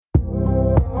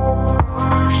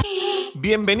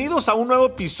Bienvenidos a un nuevo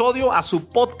episodio a su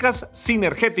podcast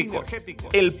Sinergéticos,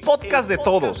 el podcast de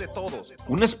todos.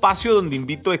 Un espacio donde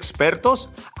invito expertos,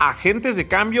 agentes de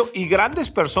cambio y grandes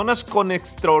personas con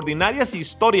extraordinarias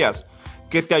historias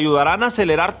que te ayudarán a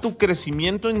acelerar tu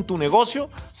crecimiento en tu negocio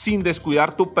sin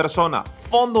descuidar tu persona,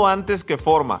 fondo antes que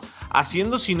forma,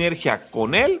 haciendo sinergia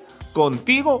con él,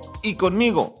 contigo y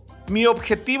conmigo. Mi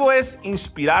objetivo es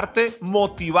inspirarte,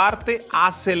 motivarte,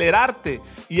 acelerarte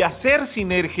y hacer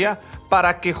sinergia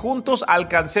para que juntos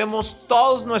alcancemos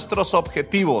todos nuestros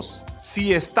objetivos.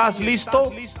 Si estás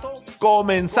listo,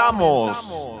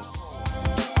 comenzamos.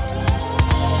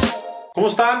 ¿Cómo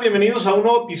están? Bienvenidos a un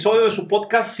nuevo episodio de su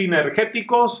podcast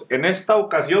Sinergéticos. En esta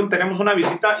ocasión tenemos una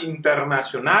visita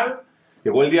internacional.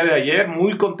 Llegó el día de ayer,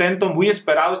 muy contento, muy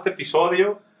esperado este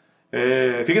episodio.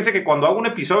 Fíjense que cuando hago un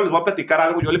episodio les voy a platicar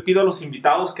algo. Yo le pido a los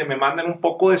invitados que me manden un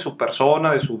poco de su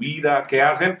persona, de su vida, qué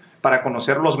hacen, para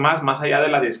conocerlos más allá de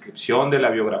la descripción, de la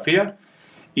biografía.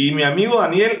 Y mi amigo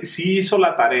Daniel sí hizo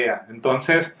la tarea,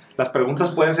 entonces las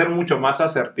preguntas pueden ser mucho más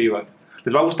asertivas.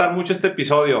 Les va a gustar mucho este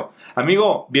episodio.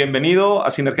 Amigo, bienvenido a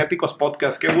Sinergéticos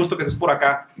Podcast. Qué gusto que estés por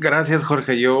acá. Gracias,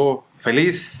 Jorge. Yo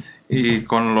feliz y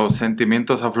con los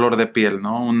sentimientos a flor de piel,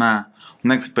 ¿no? Una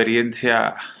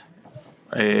experiencia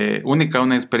única,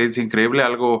 una experiencia increíble,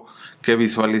 algo que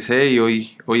visualicé y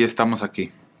hoy estamos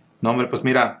aquí. No, hombre, pues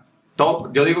mira,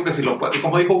 yo digo que si lo puedes,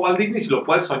 como dijo Walt Disney, si lo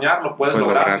puedes soñar, lo puedes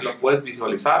lograr, si lo puedes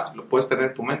visualizar, si lo puedes tener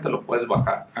en tu mente, lo puedes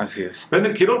bajar. Así es.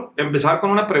 Daniel, quiero empezar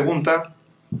con una pregunta.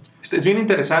 Es bien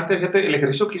interesante, fíjate, el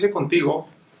ejercicio que hice contigo,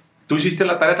 tú hiciste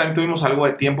la tarea, también tuvimos algo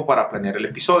de tiempo para planear el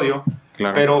episodio,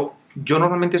 claro. Pero yo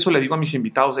normalmente eso le digo a mis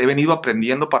invitados, he venido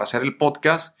aprendiendo para hacer el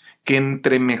podcast, que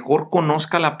entre mejor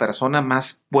conozca a la persona,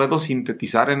 más puedo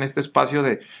sintetizar en este espacio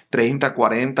de 30,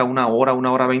 40, una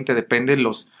hora 20, depende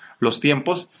los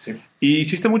tiempos. Sí. Y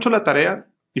hiciste mucho la tarea.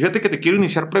 Fíjate que te quiero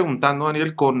iniciar preguntando,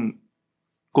 Daniel, con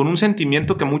un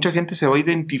sentimiento que mucha gente se va a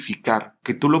identificar,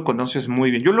 que tú lo conoces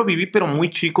muy bien. Yo lo viví, pero muy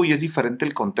chico y es diferente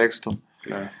el contexto.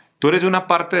 Claro. Tú eres de una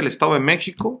parte del Estado de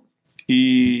México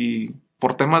y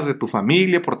por temas de tu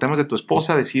familia, por temas de tu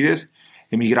esposa, decides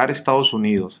emigrar a Estados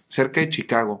Unidos, cerca de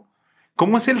Chicago.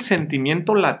 ¿Cómo es el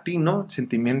sentimiento latino, el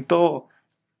sentimiento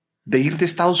de ir de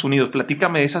Estados Unidos?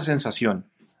 Platícame de esa sensación.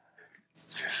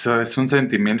 Eso es un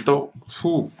sentimiento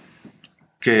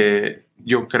que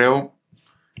yo creo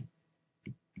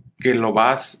que lo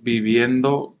vas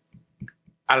viviendo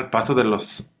al paso de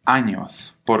los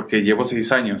años, porque llevo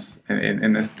 6 años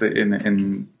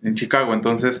en Chicago,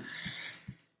 entonces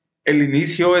el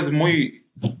inicio es muy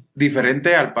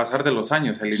diferente al pasar de los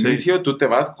años. El inicio tú te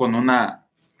vas con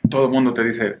todo el mundo te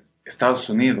dice Estados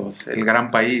Unidos, el gran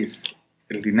país,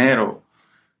 el dinero,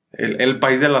 el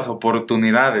país de las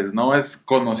oportunidades, ¿no? Es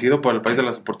conocido por el país de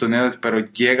las oportunidades, pero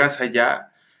llegas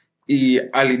allá y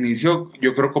al inicio,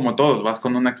 yo creo como todos, vas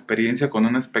con una experiencia, con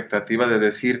una expectativa de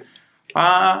decir,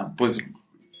 pues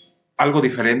algo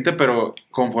diferente, pero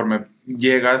conforme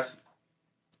llegas,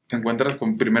 te encuentras con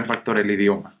el primer factor, el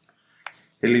idioma.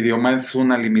 El idioma es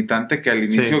una limitante que al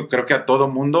inicio creo que a todo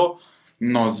mundo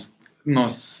nos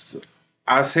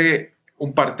hace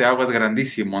un parteaguas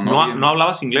grandísimo, ¿no? ¿No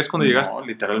hablabas inglés cuando llegaste? No,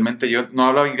 literalmente yo no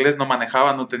hablaba inglés, no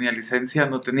manejaba, no tenía licencia,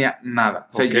 no tenía nada.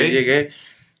 O sea, yo llegué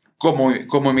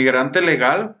como migrante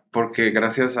legal, porque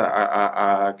gracias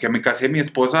a que me casé mi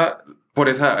esposa, por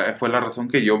esa fue la razón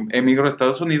que yo emigro a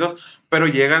Estados Unidos, pero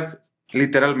llegas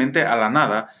literalmente a la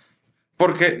nada,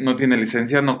 porque no tienes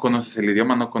licencia, no conoces el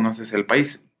idioma, no conoces el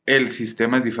país. El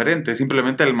sistema es diferente,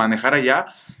 simplemente el manejar allá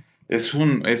es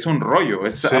un rollo,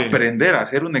 es aprender a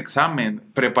hacer un examen,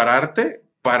 prepararte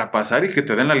para pasar y que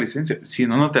te den la licencia, si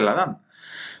no, no te la dan.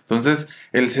 Entonces,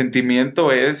 el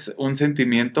sentimiento es un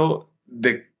sentimiento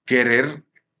de querer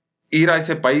ir a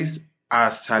ese país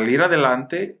a salir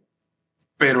adelante,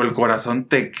 pero el corazón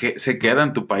se queda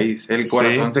en tu país, el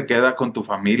corazón se queda con tu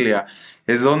familia,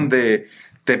 es donde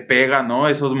te pega, ¿no?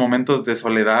 Esos momentos de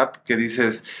soledad que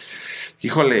dices,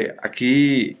 híjole,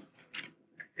 aquí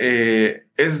el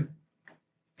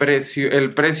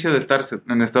precio de estar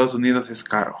en Estados Unidos es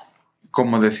caro.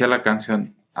 Como decía la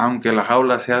canción, aunque la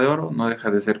jaula sea de oro, no deja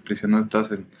de ser prisionero.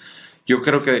 Yo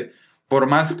creo que por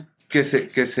más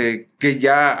que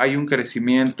ya hay un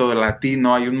crecimiento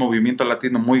latino, hay un movimiento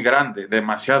latino muy grande,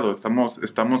 demasiado,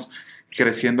 estamos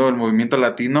creciendo el movimiento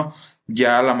latino,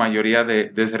 ya la mayoría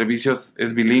de servicios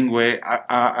es bilingüe,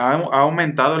 ha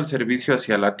aumentado el servicio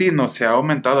hacia latino, se ha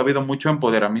aumentado, ha habido mucho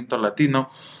empoderamiento latino,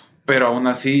 pero aún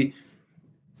así,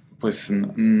 pues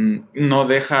no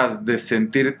dejas de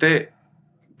sentirte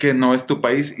que no es tu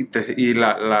país y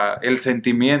el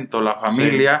sentimiento, la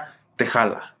familia te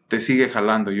jala, te sigue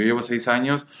jalando. Yo llevo 6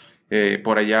 años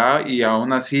por allá y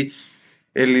aún así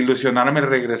el ilusionarme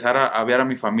regresar a ver a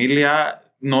mi familia.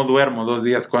 No duermo 2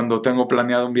 días cuando tengo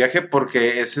planeado un viaje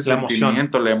porque ese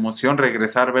sentimiento, la emoción,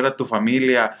 regresar, ver a tu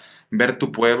familia, ver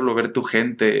tu pueblo, ver tu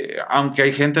gente. Aunque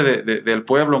hay gente del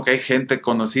pueblo, aunque hay gente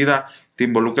conocida, te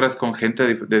involucras con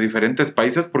gente de diferentes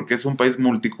países porque es un país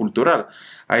multicultural.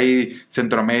 Hay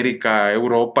Centroamérica,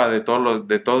 Europa, de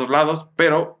todos lados,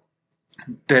 pero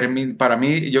para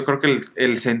mí yo creo que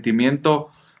el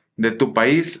sentimiento de tu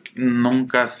país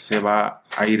nunca se va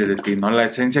a ir de ti, ¿no? La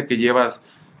esencia que llevas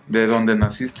de donde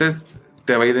naciste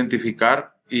te va a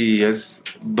identificar y es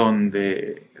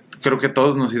donde creo que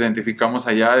todos nos identificamos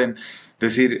allá en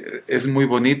decir, es muy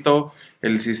bonito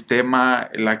el sistema,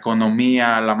 la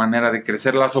economía, la manera de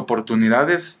crecer, las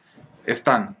oportunidades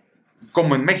están,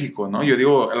 como en México, ¿no? Yo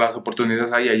digo, las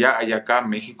oportunidades hay allá, hay acá,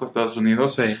 México, Estados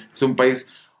Unidos, sí. Es un país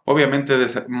obviamente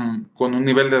con un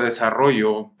nivel de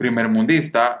desarrollo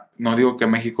primermundista. No digo que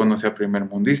México no sea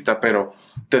primermundista, pero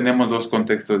tenemos 2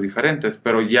 contextos diferentes.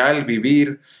 Pero ya el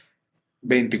vivir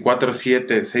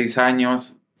 24/7, 6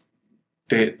 años,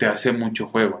 te hace mucho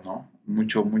juego, ¿no?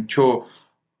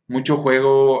 Mucho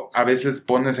juego. A veces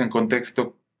pones en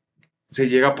contexto, se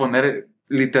llega a poner,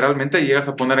 literalmente llegas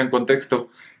a poner en contexto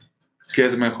qué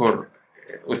es mejor,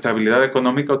 o estabilidad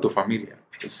económica o tu familia.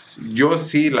 Yo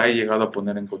sí la he llegado a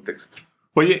poner en contexto.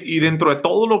 Oye, y dentro de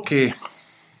todo lo que,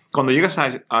 cuando llegas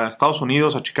a Estados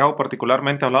Unidos, a Chicago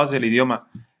particularmente, hablabas del idioma,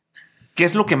 ¿qué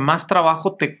es lo que más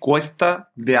trabajo te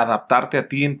cuesta de adaptarte a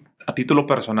ti a título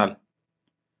personal?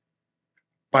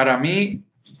 Para mí,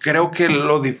 creo que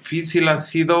lo difícil ha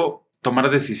sido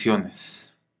tomar decisiones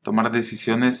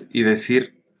y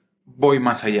decir, voy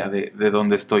más allá de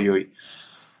donde estoy hoy.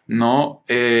 No,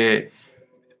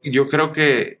 yo creo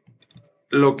que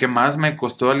lo que más me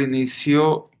costó al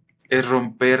inicio es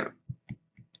romper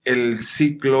el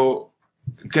ciclo.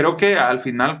 Creo que al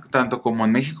final, tanto como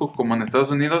en México como en Estados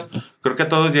Unidos, creo que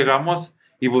todos llegamos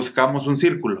y buscamos un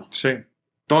círculo. Sí.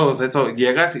 Todos, eso,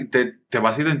 llegas y te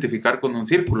vas a identificar con un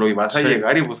círculo y vas a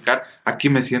llegar y buscar, aquí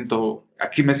me siento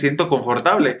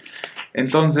confortable.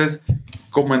 Entonces,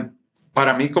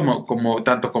 para mí,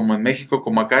 tanto como en México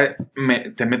como acá,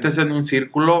 te metes en un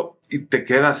círculo y te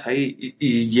quedas ahí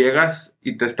y llegas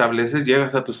y te estableces,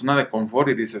 llegas a tu zona de confort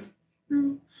y dices,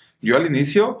 yo al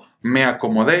inicio me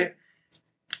acomodé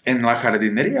en la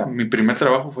jardinería. Mi primer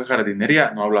trabajo fue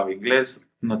jardinería, no hablaba inglés,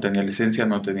 no tenía licencia,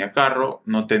 no tenía carro,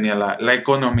 no tenía la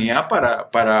economía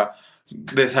para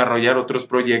desarrollar otros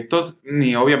proyectos,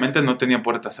 ni obviamente no tenía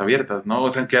puertas abiertas, ¿no? O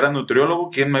sea, que era nutriólogo,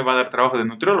 ¿quién me va a dar trabajo de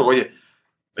nutriólogo? Oye,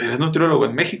 eres nutriólogo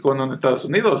en México, no en Estados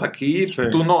Unidos. Aquí sí.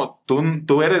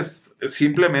 Tú eres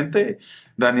simplemente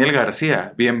Daniel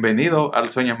García. Bienvenido al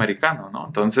sueño americano, ¿no?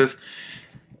 Entonces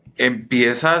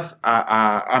empiezas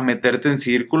a meterte en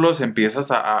círculos, empiezas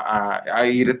a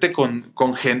irte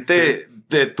con gente sí.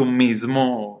 de tu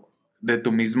mismo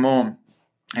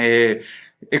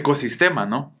ecosistema,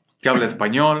 ¿no? Que habla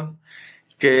español,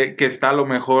 que está a lo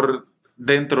mejor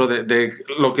dentro de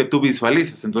lo que tú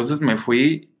visualizas. Entonces me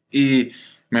fui y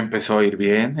me empezó a ir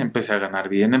bien, empecé a ganar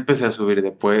bien, empecé a subir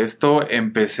de puesto,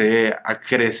 empecé a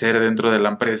crecer dentro de la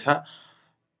empresa,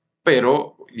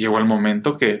 pero llegó el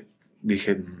momento que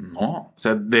dije, no, o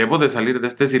sea, debo de salir de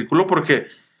este círculo porque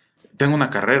tengo una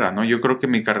carrera, ¿no? Yo creo que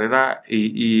mi carrera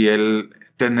y el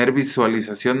tener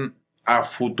visualización a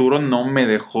futuro no me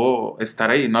dejó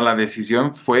estar ahí, ¿no? La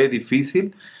decisión fue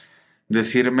difícil,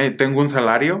 decirme, tengo un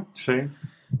salario, sí.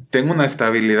 Tengo una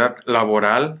estabilidad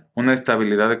laboral, una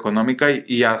estabilidad económica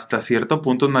y hasta cierto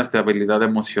punto una estabilidad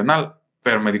emocional.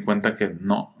 Pero me di cuenta que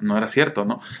no era cierto,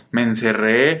 ¿no? Me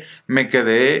encerré, me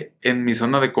quedé en mi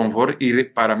zona de confort y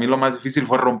para mí lo más difícil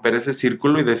fue romper ese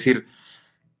círculo y decir,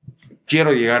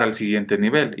 quiero llegar al siguiente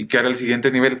nivel. ¿Y qué era el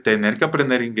siguiente nivel? Tener que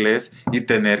aprender inglés y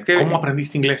tener que... ¿Cómo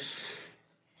aprendiste inglés?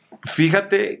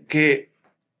 Fíjate que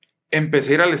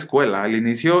empecé a ir a la escuela. Al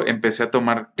inicio empecé a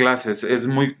tomar clases.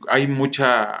 Hay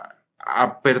mucha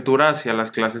apertura hacia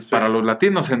las clases sí. Para los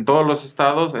latinos. En todos los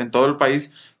estados, en todo el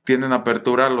país, tienen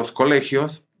apertura los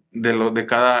colegios de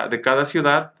cada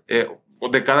ciudad o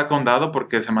de cada condado,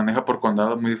 porque se maneja por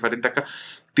condado muy diferente acá.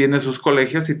 Tiene sus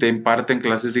colegios y te imparten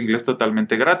clases de inglés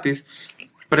totalmente gratis.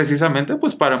 Precisamente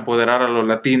pues para empoderar a los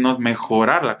latinos,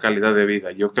 mejorar la calidad de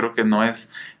vida. Yo creo que no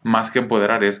es más que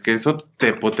empoderar, es que eso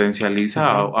te potencializa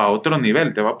a otro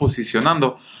nivel, te va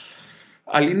posicionando.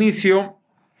 Al inicio,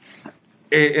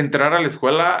 entrar a la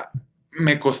escuela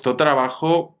me costó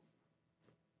trabajo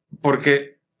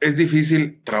porque es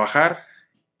difícil trabajar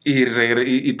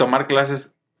y tomar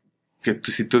clases que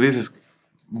si tú dices,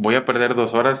 voy a perder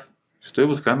 2 horas, estoy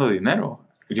buscando dinero.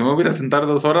 Yo me voy a sentar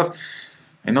 2 horas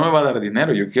y no me va a dar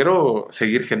dinero, yo quiero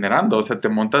seguir generando, o sea, te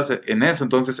montas en eso.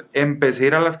 Entonces empecé a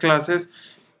ir a las clases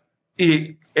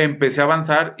y empecé a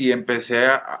avanzar y empecé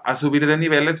a subir de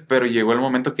niveles, pero llegó el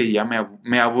momento que ya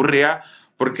me aburría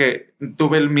porque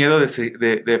tuve el miedo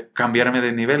de cambiarme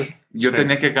de nivel. Yo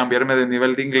tenía que cambiarme de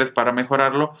nivel de inglés para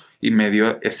mejorarlo y me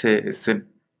dio ese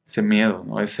miedo,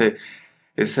 ¿no?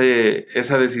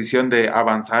 Esa decisión de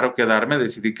avanzar o quedarme,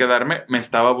 decidí quedarme, me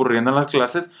estaba aburriendo en las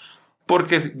clases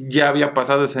porque ya había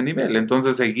pasado ese nivel,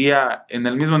 entonces seguía en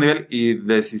el mismo nivel y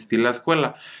desistí la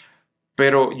escuela.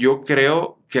 Pero yo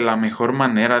creo que la mejor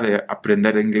manera de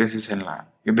aprender inglés es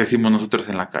decimos nosotros,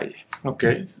 en la calle. Ok.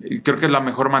 Y creo que es la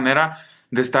mejor manera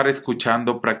de estar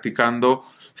escuchando, practicando.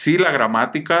 Sí, la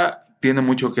gramática tiene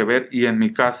mucho que ver y en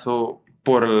mi caso,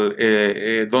 por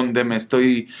donde me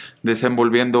estoy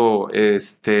desenvolviendo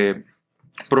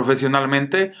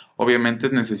profesionalmente, obviamente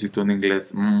necesito un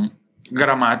inglés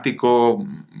gramático,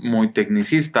 muy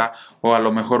tecnicista o a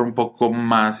lo mejor un poco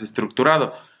más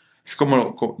estructurado. Es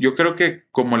yo creo que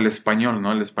como el español,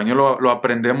 ¿no? El español lo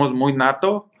aprendemos muy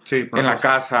nato, sí, en la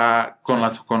casa,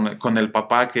 con el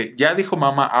papá, que ya dijo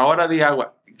mamá, ahora di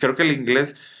agua. Creo que el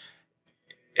inglés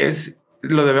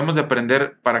lo debemos de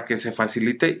aprender para que se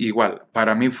facilite igual.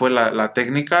 Para mí fue la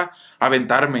técnica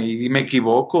aventarme y me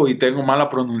equivoco y tengo mala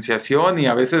pronunciación y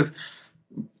a veces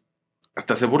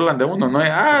hasta se burlan de uno, ¿no?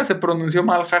 Se pronunció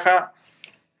mal, jaja.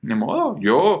 Ni modo,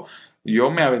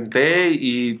 yo me aventé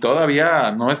y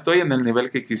todavía no estoy en el nivel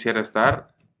que quisiera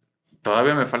estar.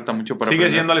 Todavía me falta mucho para aprender.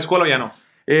 ¿Sigues yendo a la escuela o ya no?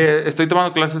 Estoy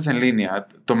tomando clases en línea.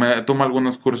 Tomo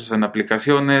algunos cursos en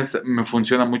aplicaciones. Me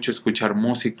funciona mucho escuchar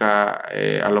música.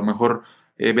 A lo mejor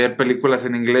ver películas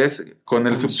en inglés con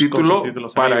el subtítulo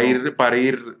para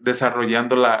ir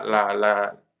desarrollando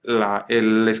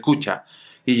el escucha.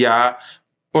 Y ya,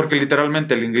 porque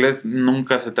literalmente el inglés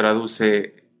nunca se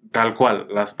traduce tal cual.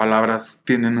 Las palabras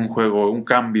tienen un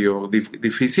cambio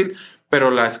difícil, pero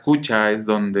la escucha es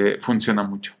donde funciona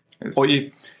mucho.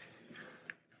 Oye,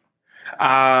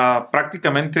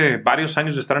 prácticamente varios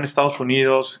años de estar en Estados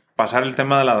Unidos, pasar el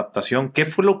tema de la adaptación, ¿qué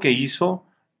fue lo que hizo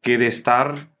que de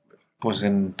estar pues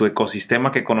en tu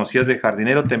ecosistema que conocías de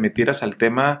jardinero te metieras al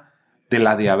tema de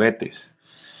la diabetes?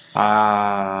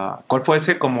 ¿Cuál fue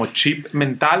ese como chip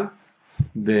mental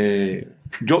de...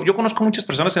 Yo conozco muchas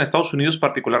personas en Estados Unidos,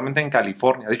 particularmente en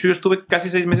California. De hecho, yo estuve casi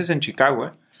 6 meses en Chicago,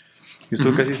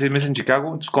 casi 6 meses en Chicago.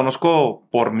 Entonces, conozco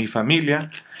por mi familia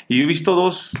y he visto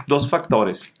dos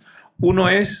factores. Uno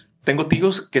es, tengo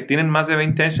tíos que tienen más de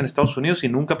 20 años en Estados Unidos y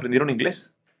nunca aprendieron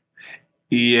inglés.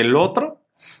 Y el otro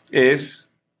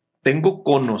es, tengo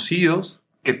conocidos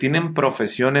que tienen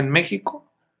profesión en México,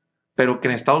 pero que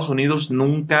en Estados Unidos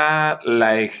nunca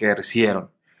la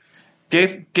ejercieron.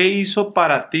 ¿Qué hizo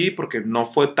para ti? Porque no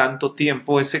fue tanto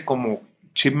tiempo ese como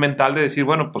chip mental de decir,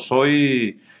 bueno, pues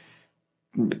soy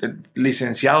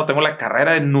licenciado, tengo la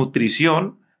carrera de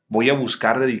nutrición, voy a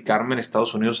buscar dedicarme en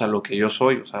Estados Unidos a lo que yo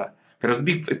soy. O sea, pero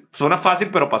suena fácil,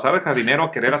 pero pasar de jardinero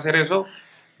a querer hacer eso,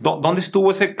 ¿dónde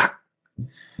estuvo ese?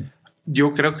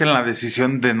 Yo creo que en la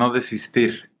decisión de no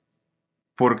desistir,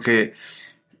 porque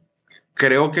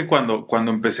creo que cuando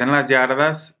empecé en las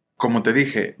yardas, como te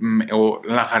dije, o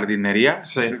la jardinería,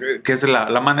 sí, que es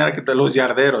la manera que los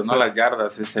yarderos, sí, ¿no? Las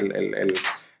yardas es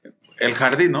el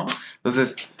jardín, ¿no?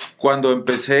 Entonces, cuando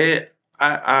empecé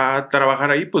a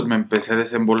trabajar ahí, pues me empecé a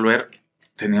desenvolver.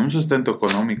 Tenía un sustento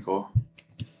económico.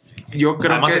 Yo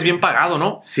creo además que es bien pagado,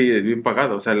 ¿no? Sí, es bien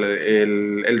pagado. O sea,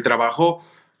 el trabajo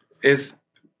es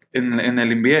en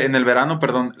el verano,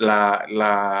 perdón,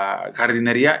 la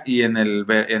jardinería y en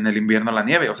el invierno la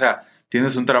nieve. O sea,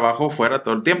 tienes un trabajo fuera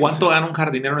todo el tiempo. ¿Cuánto gana un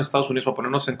jardinero en Estados Unidos para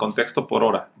ponernos en contexto por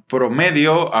hora?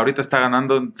 Promedio, ahorita está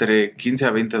ganando entre 15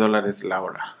 a 20 dólares la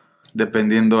hora,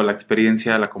 dependiendo la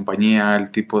experiencia, la compañía,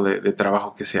 el tipo de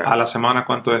trabajo que sea. ¿A la semana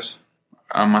cuánto es?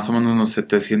 A más o menos unos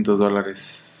 $700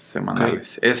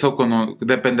 semanales. Okay. Eso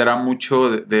dependerá mucho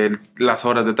de las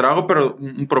horas de trabajo, pero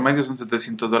un promedio son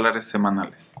 $700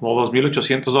 semanales. Como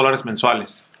 $2,800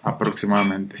 mensuales.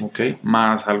 Aproximadamente. Okay.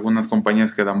 Más algunas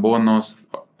compañías que dan bonos,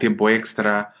 tiempo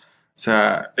extra. O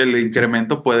sea, el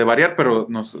incremento puede variar, pero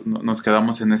nos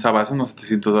quedamos en esa base, unos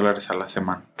 $700 a la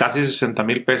semana. Casi 60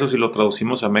 mil pesos si lo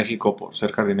traducimos a México por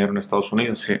ser jardinero en Estados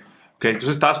Unidos. Sí. Okay,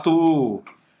 entonces estabas tú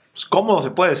pues, cómodo,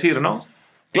 se puede decir, ¿no?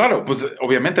 Claro, pues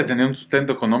obviamente tenía un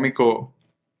sustento económico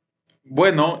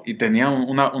bueno y tenía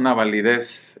una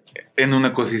validez en un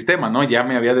ecosistema, ¿no? Ya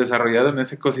me había desarrollado en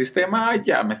ese ecosistema,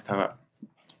 ya me estaba...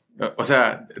 O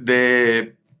sea,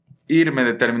 de irme,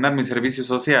 de terminar mi servicio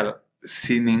social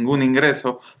sin ningún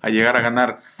ingreso, a llegar a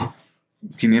ganar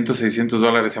 $500,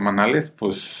 $600 semanales,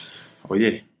 pues,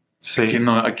 oye, Sí.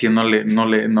 Aquí no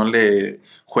le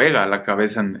juega a la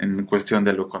cabeza en cuestión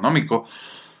de lo económico.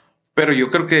 Pero yo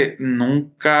creo que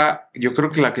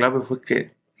la clave fue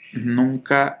que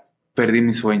nunca perdí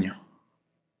mi sueño.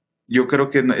 Yo creo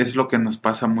que es lo que nos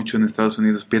pasa mucho en Estados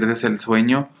Unidos. Pierdes el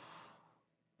sueño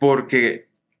porque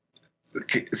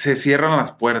se cierran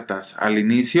las puertas. Al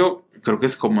inicio, creo que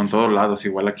es como en todos lados.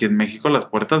 Igual aquí en México, las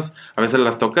puertas a veces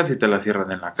las tocas y te las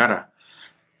cierran en la cara.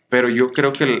 Pero yo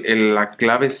creo que la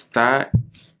clave está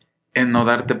en no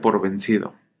darte por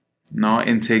vencido, ¿no?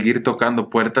 En seguir tocando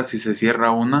puertas. Si se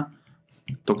cierra una,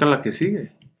 toca la que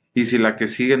sigue. Y si la que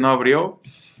sigue no abrió,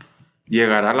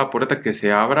 llegará la puerta que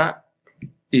se abra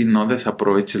y no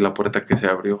desaproveches la puerta que se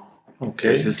abrió.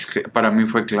 Okay. Para mí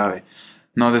fue clave.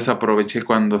 No desaproveché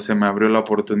cuando se me abrió la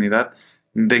oportunidad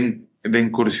de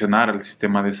incursionar al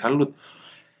sistema de salud.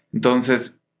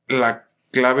 Entonces, la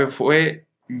clave fue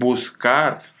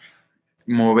buscar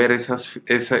mover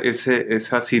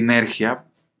esa sinergia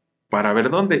para ver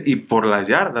dónde. Y por las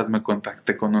yardas me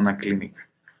contacté con una clínica.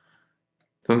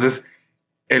 Entonces,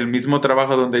 el mismo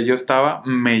trabajo donde yo estaba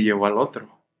me llevó al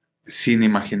otro, sin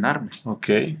imaginarme. Ok.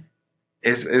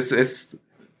 Es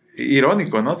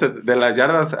irónico, ¿no? De las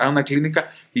yardas a una clínica,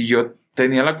 y yo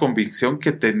tenía la convicción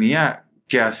que tenía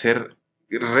que hacer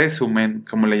resumen,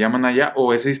 como le llaman allá,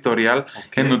 o ese historial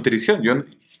en nutrición.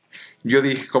 Yo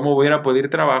dije, ¿cómo voy a ir a pedir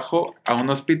trabajo a un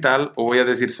hospital o voy a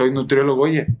decir, soy nutriólogo?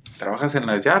 Oye, ¿trabajas en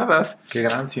las yardas? Qué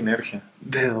gran sinergia.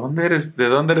 ¿De dónde eres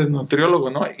nutriólogo,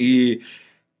 no? Y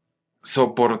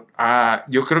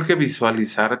yo creo que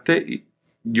visualizarte, y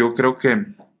yo creo que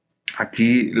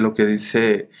aquí lo que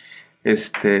dice,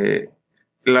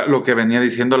 lo que venía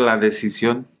diciendo, la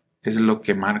decisión es lo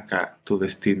que marca tu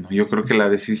destino. Yo creo que la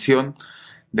decisión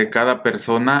de cada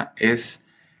persona es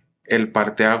el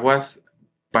parteaguas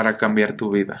para cambiar tu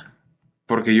vida.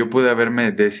 Porque yo pude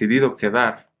haberme decidido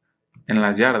quedar en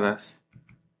las yardas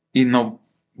y no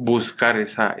buscar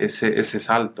ese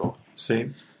salto.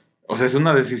 Sí. O sea, es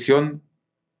una decisión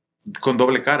con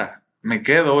doble cara. Me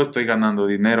quedo, estoy ganando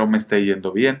dinero, me está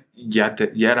yendo bien. Ya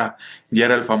era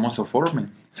el famoso foreman.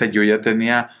 O sea, yo ya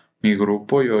tenía mi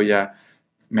grupo, yo ya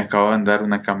me acababan de dar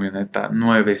una camioneta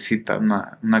nuevecita,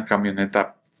 una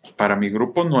camioneta para mi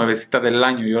grupo, nuevecita del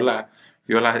año. Yo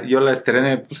la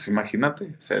estrené, pues imagínate.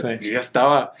 O sea, sí.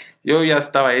 yo ya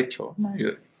estaba hecho.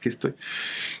 Aquí estoy.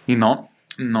 Y no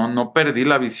perdí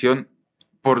la visión.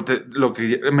 Por lo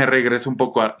que me regreso un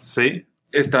poco a... Sí.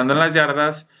 Estando en las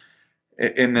yardas,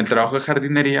 en el trabajo de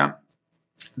jardinería,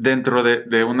 dentro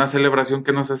de una celebración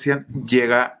que nos hacían,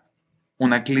 llega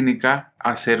una clínica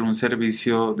a hacer un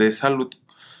servicio de salud,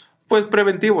 pues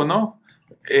preventivo, ¿no?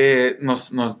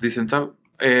 Nos dicen,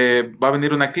 va a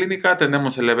venir una clínica,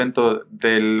 tenemos el evento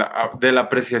de la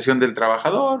apreciación del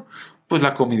trabajador, pues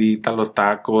la comidita, los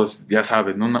tacos, ya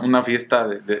saben, una fiesta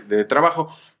de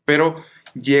trabajo, pero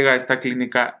llega a esta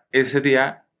clínica ese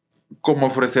día como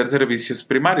ofrecer servicios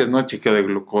primarios, ¿no? Chequeo de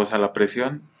glucosa, la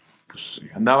presión. Pues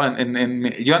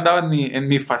yo andaba en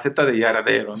mi faceta de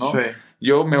yardero, ¿no? Sí.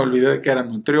 Yo me olvidé de que era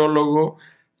nutriólogo,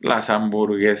 las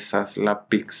hamburguesas, la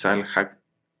pizza, el hack,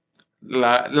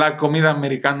 la comida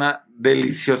americana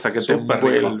deliciosa que te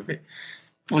envuelve.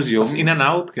 Pues yo... In and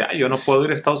Out, yo no puedo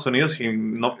ir a Estados Unidos y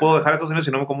no puedo dejar Estados Unidos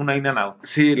si no me como una In and Out.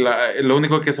 Sí, lo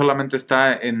único que solamente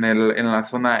está en la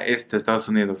zona este de Estados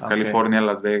Unidos, okay. California,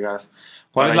 Las Vegas.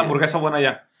 ¿Cuál es la hamburguesa buena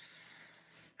allá?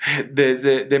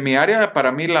 De mi área,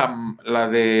 para mí la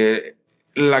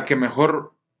que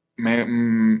mejor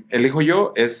elijo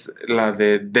yo es la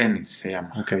de Dennis, se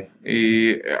llama. Okay.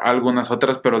 Y algunas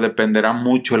otras, pero dependerá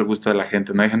mucho el gusto de la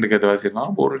gente. No hay gente que te va a decir,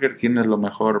 no, Burger King es lo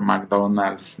mejor,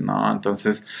 McDonald's, no.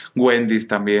 Entonces, Wendy's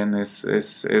también es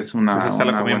una... Sí, se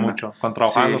la comí mucho, cuando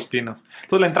trabajaba en Los Pinos.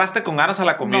 Entonces, ¿le entraste con ganas a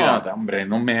la comida? No, hombre,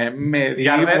 no me di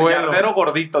Yardero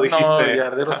gordito, dijiste. No,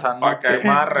 yardero sano. Para que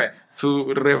amarre.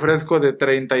 Su refresco de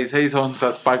 36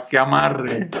 onzas, para que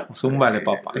amarre. Zúmbale,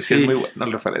 papá. Sí, es muy bueno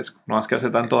el refresco. No más que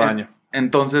hace tanto daño.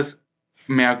 Entonces,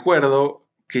 me acuerdo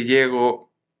que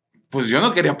llego, pues yo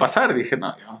no quería pasar. Dije,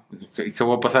 no, ¿qué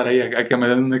voy a pasar ahí? A que me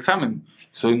den un examen.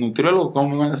 Soy nutriólogo, ¿cómo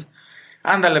me vas?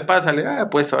 Ándale, pásale.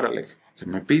 Pues órale, que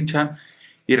me pinchan.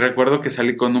 Y recuerdo que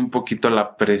salí con un poquito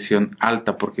la presión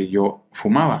alta porque yo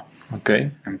fumaba. Ok.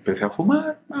 Empecé a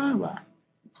fumar.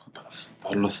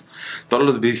 Todos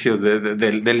los vicios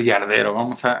del yardero.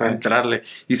 Vamos a entrarle.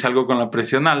 Y salgo con la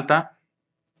presión alta.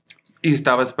 Y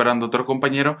estaba esperando otro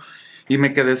compañero. Y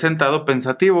me quedé sentado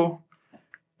pensativo.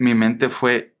 Mi mente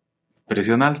fue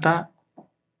presión alta,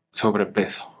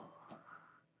 sobrepeso.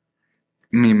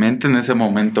 Mi mente en ese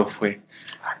momento fue,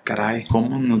 caray,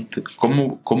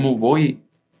 ¿cómo voy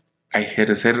a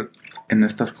ejercer en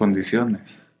estas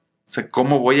condiciones? sea,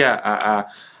 ¿cómo voy a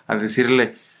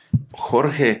decirle,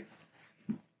 Jorge,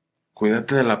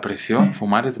 cuídate de la presión,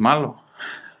 fumar es malo?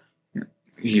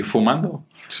 Y fumando.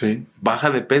 Sí.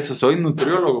 Baja de peso, soy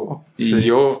nutriólogo. Sí. Y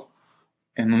yo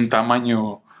en un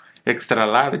tamaño extra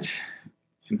large.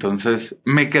 Entonces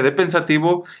me quedé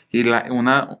pensativo y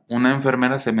una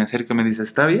enfermera se me acerca y me dice,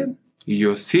 ¿está bien? Y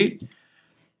yo, sí.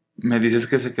 Me dices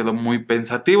que se quedó muy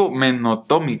pensativo. Me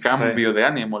notó mi cambio de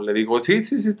ánimo. Le digo, sí,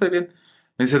 estoy bien.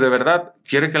 Me dice, ¿de verdad?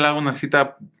 ¿Quiere que le haga una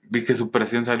cita? Vi que su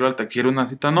presión salió alta. ¿Quiere una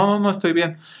cita? No, estoy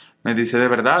bien. Me dice, ¿de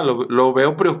verdad? Lo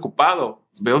veo preocupado.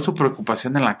 Veo su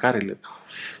preocupación en la cara. Y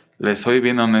le soy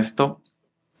bien honesto.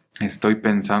 Estoy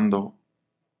pensando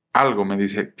algo. Me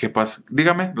dice, ¿qué pasa?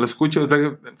 Dígame, lo escucho. O sea,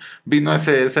 vino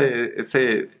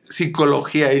ese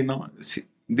psicología ahí, ¿no? Sí,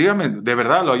 dígame, ¿de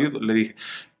verdad lo ayudo? Le dije,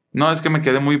 no, es que me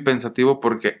quedé muy pensativo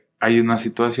porque hay una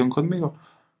situación conmigo.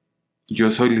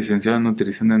 Yo soy licenciado en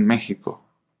nutrición en México.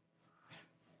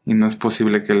 Y no es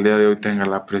posible que el día de hoy tenga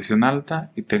la presión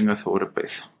alta y tenga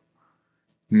sobrepeso.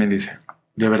 Me dice,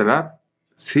 ¿de verdad?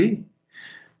 Sí.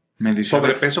 Me dice,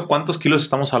 ¿sobrepeso? ¿Cuántos kilos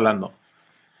estamos hablando?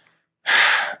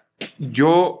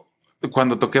 Yo,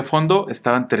 cuando toqué fondo,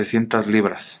 estaba en 300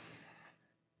 libras.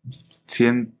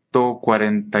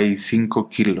 145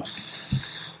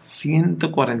 kilos.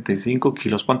 145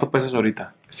 kilos. ¿Cuánto pesas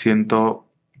ahorita?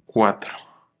 104.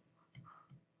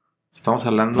 Estamos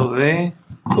hablando de...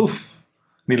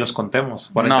 ni los contemos.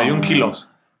 41 kilos.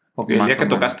 Ok, el día que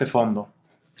tocaste fondo.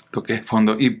 Toqué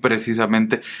fondo y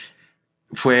precisamente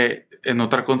fue en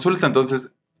otra consulta.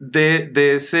 Entonces,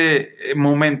 de ese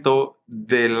momento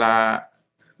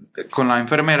con la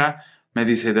enfermera, me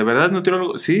dice, ¿de verdad es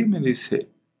nutriólogo? Sí, me dice,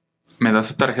 me da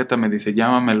su tarjeta, me dice,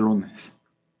 llámame el lunes.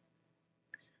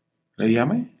 Le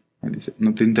llamé, me dice,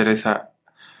 ¿no te interesa?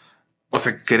 O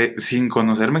sea, sin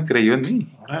conocerme, creyó en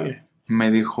mí. Órale.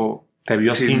 Me dijo, te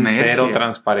vio sincero,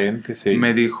 transparente, sí.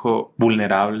 Me dijo,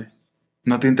 vulnerable.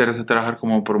 ¿No te interesa trabajar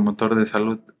como promotor de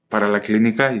salud para la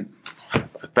clínica? Y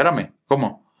espérame,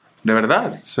 ¿cómo? ¿De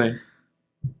verdad? Sí.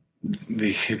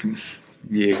 Dije,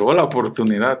 llegó la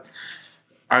oportunidad.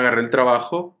 Agarré el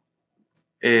trabajo,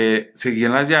 seguí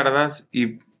en las yardas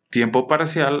y tiempo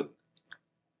parcial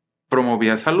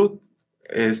promovía salud.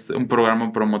 Es un programa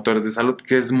de promotores de salud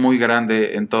que es muy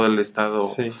grande en todo el estado,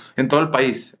 sí. En todo el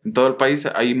país. En todo el país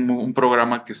hay un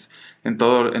programa que es en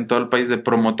todo el país de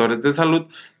promotores de salud,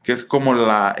 que es como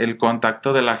el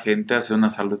contacto de la gente hacia una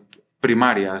salud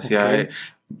primaria, hacia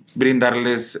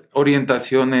brindarles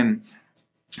orientación en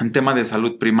tema de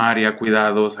salud primaria,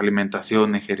 cuidados,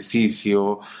 alimentación,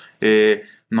 ejercicio,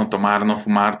 no tomar, no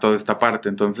fumar, toda esta parte.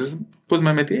 Entonces, pues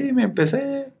me metí y me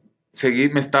empecé.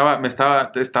 Seguí, estaba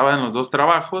en los dos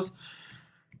trabajos,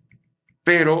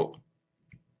 pero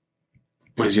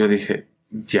pues yo dije,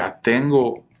 ya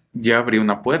abrí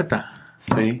una puerta.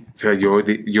 Sí. O sea,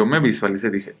 yo me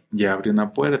visualicé, dije, ya abrí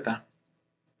una puerta.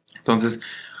 Entonces,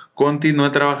 continué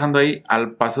trabajando ahí.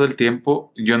 Al paso del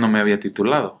tiempo, yo no me había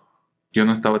titulado. Yo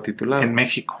no estaba titulado. En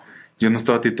México. Yo no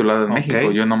estaba titulado en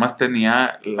México. Yo nomás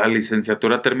tenía la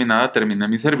licenciatura terminada, terminé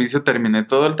mi servicio, terminé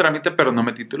todo el trámite, pero no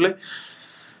me titulé.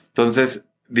 Entonces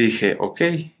dije, ok,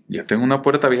 ya tengo una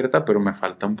puerta abierta, pero me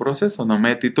falta un proceso, no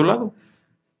me he titulado.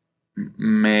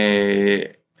 Me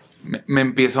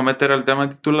empiezo a meter al tema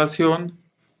de titulación,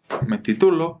 me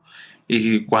titulo,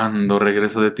 y cuando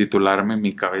regreso de titularme,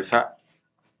 mi cabeza,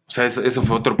 o sea, eso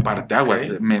fue otro parteaguas.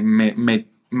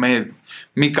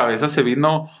 Mi cabeza se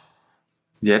vino,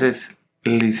 ya eres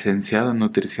licenciado en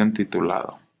nutrición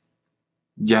titulado,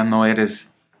 ya no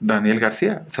eres Daniel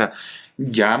García, o sea,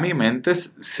 ya mi mente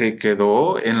se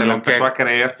quedó en lo empezó a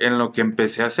creer. En lo que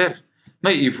empecé a hacer.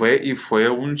 No, y fue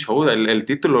un show. El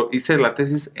título, hice la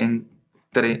tesis en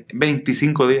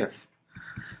 25 días.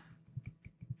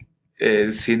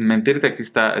 Sin mentirte, aquí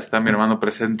está mi hermano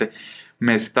presente.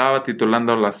 Me estaba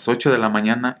titulando a las 8 de la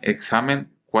mañana, examen,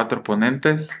 4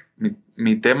 ponentes,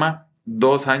 mi tema,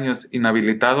 2 años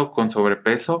inhabilitado con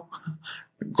sobrepeso,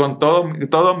 con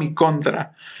todo mi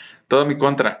contra. Todo mi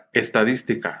contra,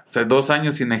 estadística. O sea, 2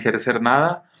 años sin ejercer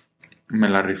nada, me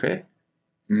la rifé.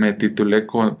 Me titulé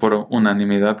por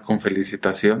unanimidad con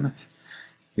felicitaciones.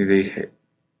 Y dije,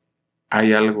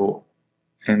 hay algo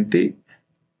en ti.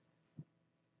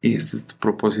 Y este es tu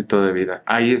propósito de vida.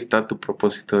 Ahí está tu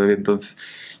propósito de vida. Entonces,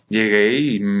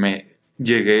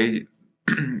 llegué.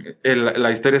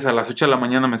 La historia es a las 8 de la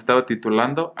mañana me estaba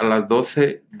titulando. A las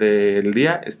 12 del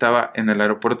día estaba en el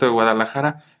aeropuerto de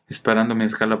Guadalajara esperando mi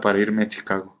escala para irme a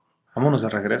Chicago. Vámonos de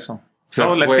regreso. O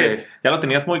sea, es que ya lo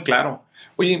tenías muy claro.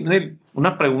 Oye,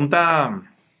 una pregunta.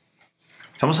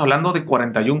 Estamos hablando de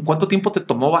 41. ¿Cuánto tiempo te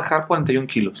tomó bajar 41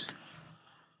 kilos?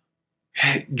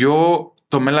 Yo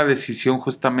tomé la decisión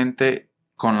justamente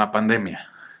con la pandemia.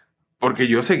 Porque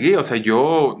yo seguí, o sea,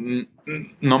 yo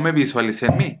no me visualicé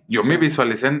en mí. Yo me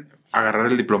visualicé en agarrar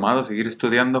el diplomado, seguir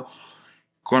estudiando.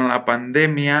 Con la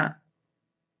pandemia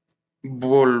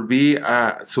volví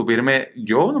a subirme.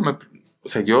 Yo no me... O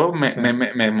sea, yo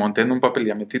me monté en un papel,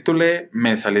 ya me titulé,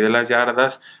 me salí de las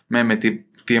yardas, me metí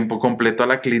tiempo completo a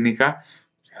la clínica.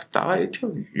 Ya estaba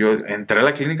hecho. Yo entré a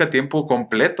la clínica a tiempo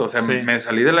completo. O sea, me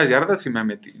salí de las yardas y me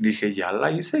metí. Dije, ya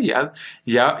la hice,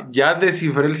 ya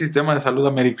descifré el sistema de salud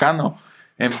americano.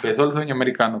 Empezó el sueño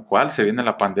americano. ¿Cuál? Se viene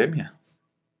la pandemia.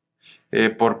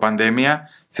 Por pandemia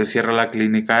se cierra la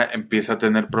clínica, empieza a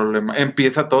tener problemas,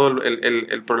 empieza todo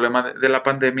el problema de la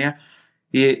pandemia.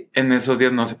 Y en esos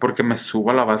días no sé por qué me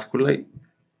subo a la báscula y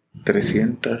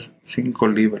 305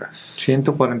 libras.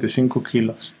 145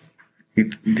 kilos. Y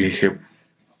dije,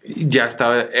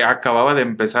 acababa de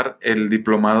empezar el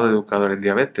diplomado de educador en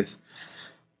diabetes.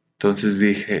 Entonces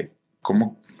dije,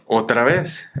 ¿cómo? Otra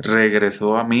vez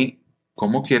regresó a mí,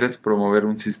 ¿cómo quieres promover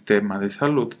un sistema de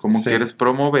salud? ¿Cómo quieres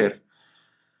promover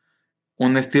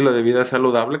un estilo de vida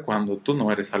saludable cuando tú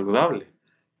no eres saludable?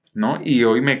 ¿No? Y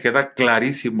hoy me queda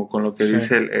clarísimo con lo que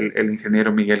dice el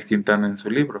ingeniero Miguel Quintana en su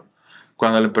libro,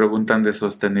 cuando le preguntan de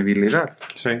sostenibilidad.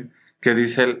 Que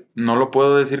dice él, no lo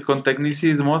puedo decir con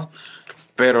tecnicismos,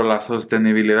 pero la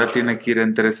sostenibilidad tiene que ir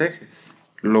en 3 ejes.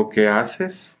 Lo que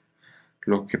haces,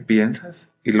 lo que piensas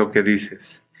y lo que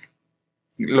dices.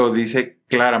 Lo dice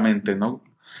claramente, ¿no?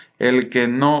 El que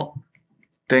no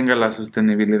tenga la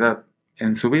sostenibilidad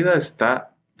en su vida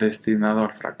está destinado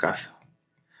al fracaso.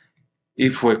 Y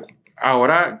fue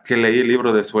ahora que leí el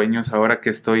libro de sueños, ahora que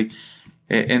estoy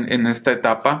en esta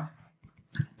etapa,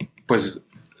 pues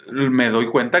me doy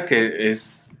cuenta que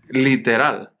es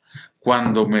literal.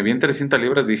 Cuando me vi en 300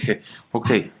 libras dije,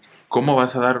 ok, ¿cómo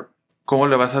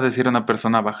le vas a decir a una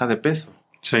persona baja de peso?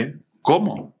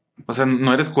 ¿Cómo? O sea,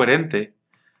 no eres coherente,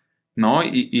 ¿no?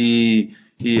 Y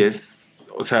es,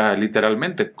 o sea,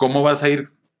 literalmente, ¿cómo vas a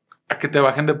ir a que te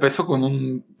bajen de peso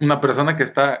con una persona que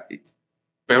está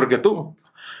peor que tú?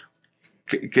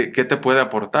 ¿Qué te puede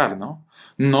aportar, no?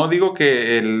 No digo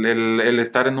que el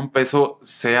estar en un peso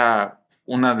sea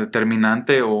una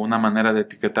determinante o una manera de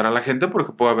etiquetar a la gente,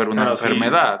 porque puede haber una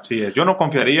enfermedad. Yo no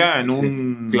confiaría en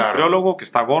un nutriólogo que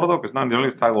está gordo, que es una nutrióloga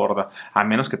que está gorda, a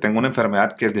menos que tenga una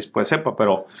enfermedad que después sepa,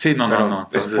 pero no.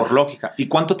 Entonces, es por lógica. ¿Y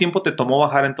cuánto tiempo te tomó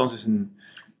bajar entonces?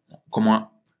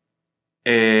 Como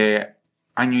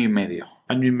año y medio.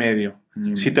 Año y medio.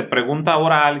 Si te pregunta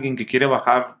ahora alguien que quiere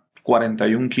bajar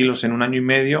 41 kilos en un año y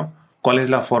medio, ¿cuál es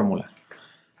la fórmula?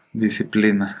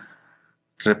 Disciplina,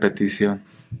 repetición.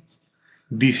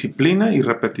 Disciplina y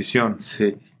repetición.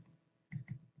 Sí.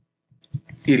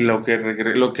 Y lo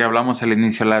que hablamos al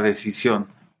inicio, la decisión.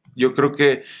 Yo creo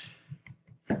que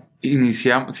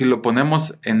si lo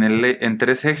ponemos en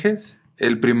 3 ejes,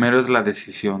 el primero es la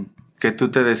decisión. Que tú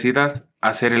te decidas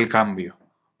hacer el cambio,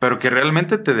 pero que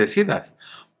realmente te decidas.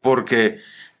 Porque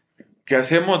 ¿qué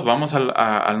hacemos? Vamos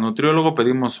al nutriólogo,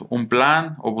 pedimos un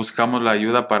plan o buscamos la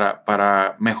ayuda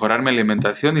para mejorar mi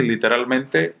alimentación y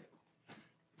literalmente,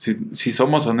 si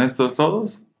somos honestos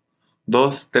todos,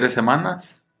 2-3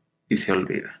 semanas y se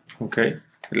olvida.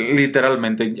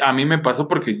 Literalmente. A mí me pasó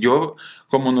porque yo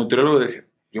como nutriólogo decía,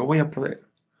 yo voy a poder.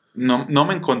 No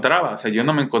me encontraba,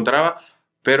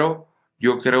 pero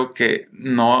yo creo que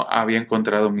no había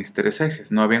encontrado mis 3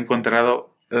 ejes, no había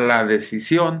encontrado la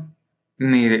decisión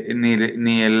ni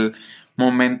el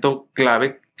momento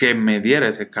clave que me diera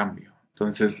ese cambio.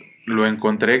 Entonces lo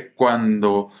encontré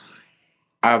cuando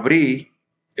abrí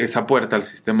esa puerta al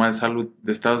sistema de salud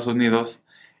de Estados Unidos.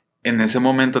 En ese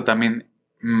momento también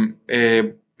me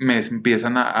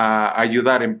empiezan a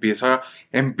ayudar,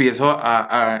 empiezo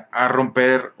a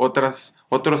romper otros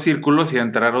círculos y a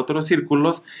entrar a otros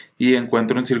círculos y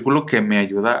encuentro un círculo que me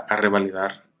ayuda a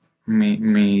revalidar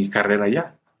mi carrera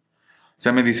allá. O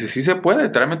sea, me dice, sí se puede,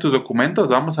 tráeme tus documentos,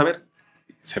 vamos a ver.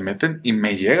 Se meten y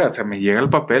me llega el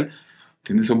papel,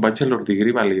 tienes un bachelor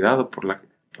degree validado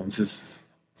Entonces,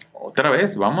 otra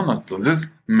vez, vámonos.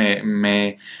 Entonces,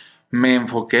 me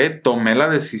enfoqué, tomé la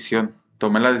decisión,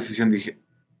 dije,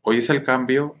 hoy es el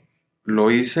cambio, lo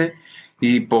hice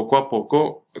y poco a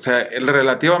poco, o sea,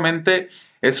 relativamente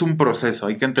es un proceso,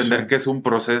 hay que entender que es un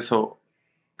proceso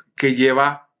que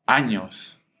lleva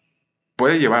años.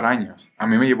 Puede llevar años. A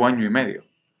mí me llevó 1 año y medio.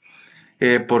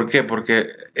 ¿Por qué? Porque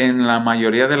en la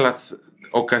mayoría de las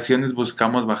ocasiones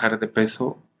buscamos bajar de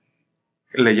peso.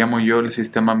 Le llamo yo el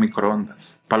sistema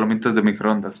microondas. Palomitas de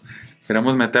microondas.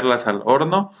 Queremos meterlas al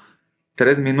horno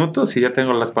 3 minutos y ya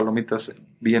tengo las palomitas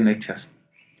bien hechas.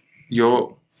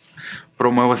 Yo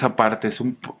promuevo esa parte.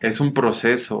 Es un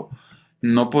proceso.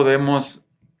 no podemos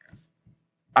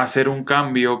hacer un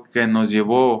cambio que nos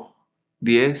llevó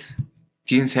 10,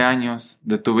 15 años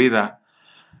de tu vida.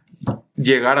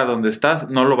 Llegar a donde estás,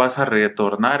 no lo vas a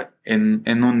retornar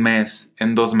en un mes,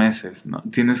 en 2 meses, ¿no?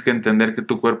 Tienes que entender que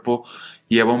tu cuerpo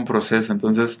lleva un proceso.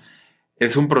 Entonces,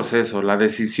 es un proceso. La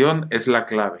decisión es la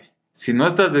clave. Si no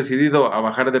estás decidido a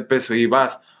bajar de peso y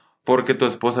vas porque tu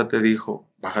esposa te dijo,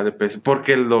 baja de peso,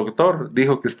 porque el doctor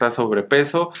dijo que estás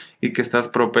sobrepeso y que estás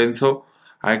propenso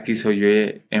a X o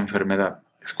Y enfermedad,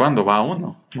 es cuando va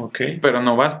uno. Okay. Pero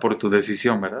no vas por tu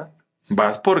decisión, ¿verdad?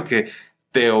 Vas porque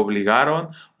te obligaron,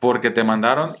 porque te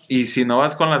mandaron, y si no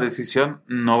vas con la decisión,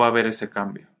 no va a haber ese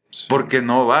cambio. Sí. Porque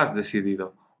no vas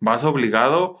decidido. Vas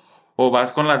obligado o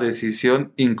vas con la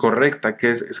decisión incorrecta,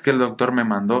 que es que el doctor me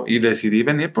mandó y decidí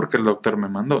venir porque el doctor me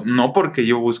mandó, no porque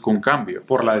yo busco un cambio.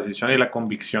 Por la decisión y la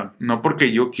convicción. No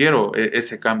porque yo quiero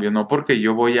ese cambio, no porque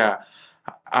yo voy a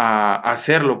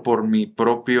hacerlo por mi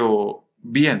propio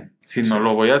bien, sino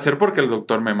lo voy a hacer porque el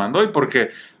doctor me mandó y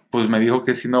porque pues me dijo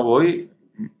que si no voy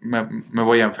me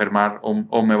voy a enfermar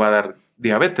o me va a dar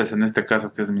diabetes, en este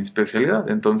caso, que es mi especialidad.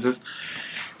 Entonces,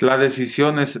 la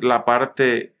decisión es la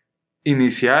parte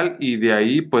inicial y de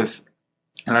ahí, pues,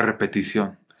 la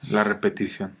repetición.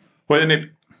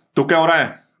 Pueden, tú que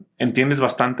ahora entiendes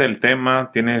bastante el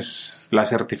tema, tienes la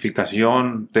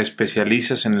certificación, te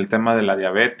especializas en el tema de la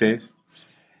diabetes.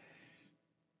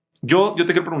 Yo te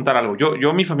quiero preguntar algo.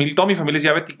 Toda mi familia es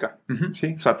diabética. Uh-huh.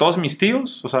 ¿Sí? O sea, todos mis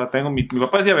tíos, o sea, mi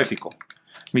papá es diabético.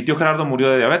 Mi tío Gerardo murió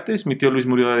de diabetes, mi tío Luis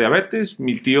murió de diabetes,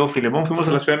 mi tío Filemón, fuimos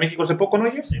a la Ciudad de México hace poco,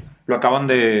 ¿no? Sí. Lo acaban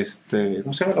de,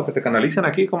 ¿cómo se llama? Lo que te canalizan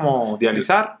aquí, como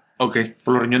dializar. Ok.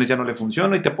 Por los riñones ya no le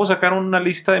funciona. Y te puedo sacar una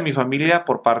lista de mi familia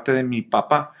por parte de mi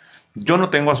papá. Yo no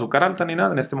tengo azúcar alta ni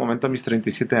nada en este momento a mis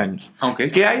 37 años. Ok.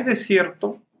 ¿Qué hay de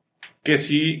cierto que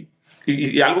sí?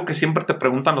 Y algo que siempre te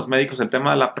preguntan los médicos, el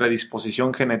tema de la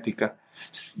predisposición genética.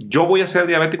 ¿Yo voy a ser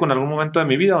diabético en algún momento de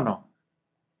mi vida o no?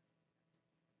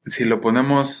 Si lo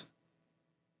ponemos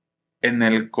en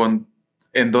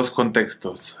dos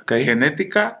contextos. Okay.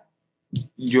 Genética,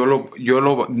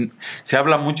 se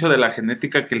habla mucho de la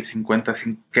genética que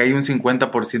hay un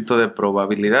 50% de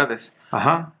probabilidades.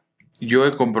 Ajá. Yo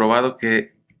he comprobado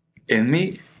que en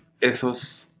mí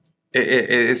ese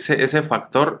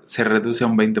factor se reduce a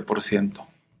un 20%.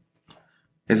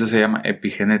 Eso se llama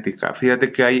epigenética.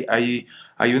 Fíjate que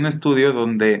hay un estudio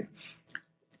donde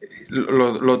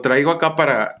lo traigo acá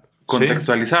para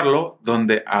contextualizarlo, sí.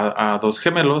 Donde a 2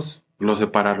 gemelos los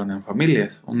separaron en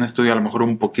familias. Un estudio a lo mejor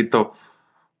un poquito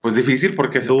pues difícil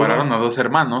porque separaron a 2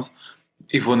 hermanos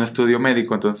y fue un estudio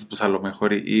médico, entonces pues a lo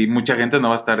mejor y mucha gente no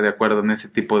va a estar de acuerdo en ese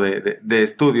tipo de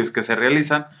estudios que se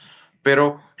realizan,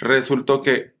 pero resultó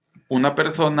que una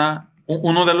persona,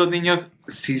 uno de los niños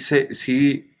sí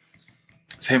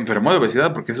se enfermó de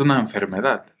obesidad porque es una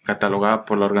enfermedad catalogada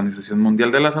por la Organización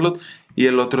Mundial de la Salud y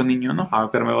el otro niño no.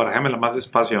 Pero barajémela más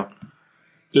despacio.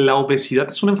 ¿La obesidad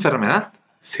es una enfermedad?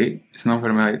 Sí, es una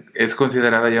enfermedad. Es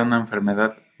considerada ya una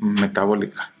enfermedad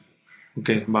metabólica. Ok,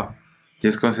 va. Ya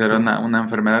es considerada una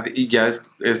enfermedad y ya es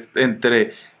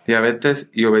entre diabetes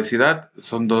y obesidad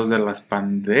son 2 de las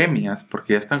pandemias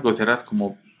porque ya están consideradas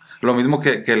como lo mismo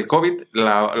que el COVID.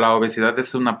 La obesidad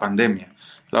es una pandemia.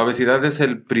 La obesidad es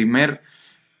el primer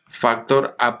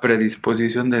factor a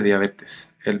predisposición de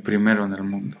diabetes, el primero en el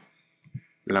mundo,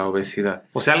 la obesidad.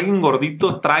 O sea, alguien gordito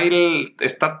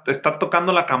está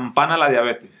tocando la campana a la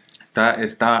diabetes.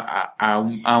 Está a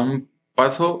un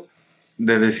paso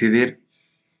de decidir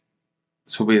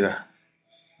su vida,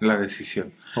 la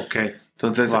decisión. Ok.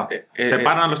 Entonces,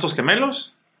 ¿separan a estos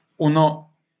gemelos?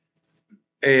 Uno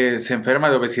se enferma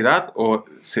de obesidad o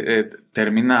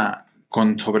termina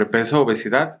con sobrepeso,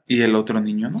 obesidad, y el otro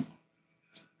niño no.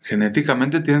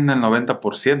 Genéticamente tienen el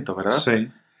 90%, ¿verdad?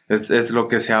 Sí. Es lo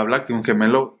que se habla, que un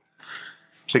gemelo...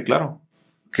 Sí, claro.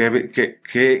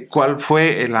 ¿Cuál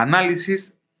fue el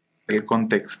análisis? El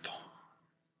contexto.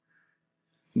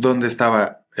 ¿Dónde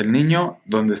estaba el niño?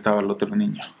 ¿Dónde estaba el otro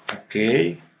niño?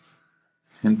 Ok.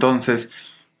 Entonces,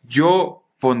 yo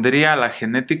pondría la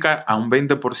genética a un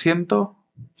 20%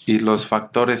 y los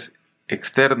factores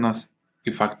externos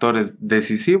y factores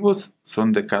decisivos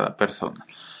son de cada persona.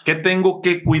 ¿Qué tengo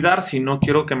que cuidar si no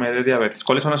quiero que me dé diabetes?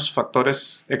 ¿Cuáles son esos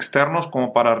factores externos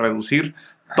como para reducir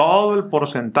todo el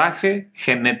porcentaje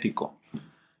genético?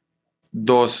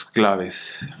 2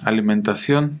 claves: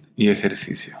 alimentación y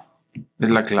ejercicio. Es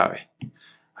la clave.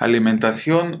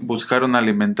 Alimentación, buscar una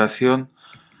alimentación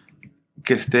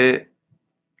que esté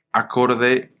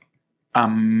acorde a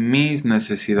mis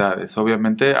necesidades.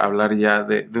 Obviamente, hablar ya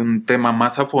de un tema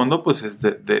más a fondo, pues es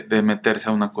de meterse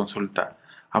a una consulta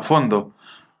a fondo.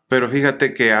 Pero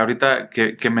fíjate que ahorita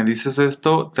que me dices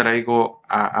esto, traigo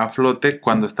a flote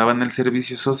cuando estaba en el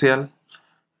servicio social.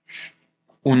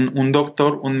 Un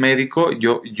doctor, un médico,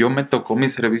 yo me tocó mi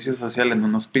servicio social en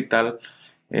un hospital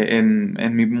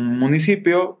en mi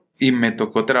municipio y me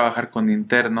tocó trabajar con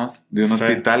internos de un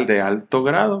hospital de alto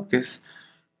grado, que es,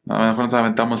 a lo mejor nos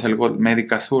aventamos el gol,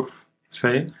 Médica Sur. Sí.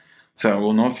 O sea,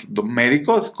 unos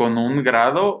médicos con un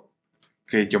grado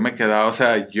que yo me quedaba, o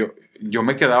sea, yo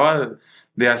me quedaba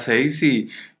de A6 y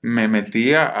me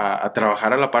metía a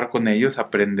trabajar a la par con ellos, a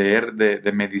aprender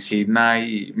de medicina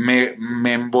y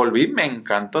me envolví, me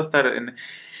encantó estar en...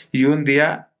 Y un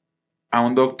día a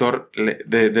un doctor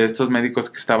de estos médicos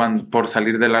que estaban por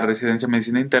salir de la residencia de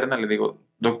medicina interna, le digo,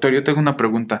 doctor, yo tengo una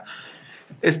pregunta.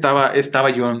 Estaba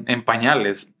yo en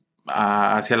pañales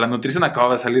hacia la nutrición,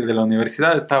 acababa de salir de la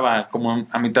universidad, estaba como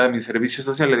a mitad de mi servicio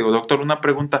social, le digo, doctor, una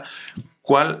pregunta,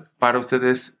 ¿cuál para usted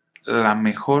es la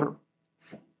mejor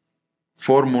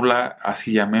fórmula,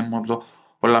 así llamémoslo,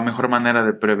 o la mejor manera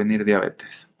de prevenir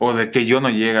diabetes? O de que yo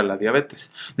no llegue a la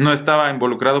diabetes. No estaba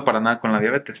involucrado para nada con la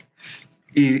diabetes.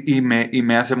 Y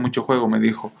me hace mucho juego, me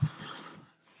dijo,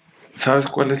 ¿sabes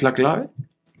cuál es la clave?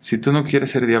 Si tú no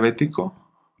quieres ser diabético,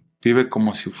 vive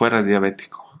como si fueras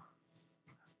diabético.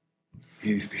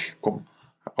 Y dije, ¿cómo?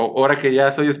 Ahora que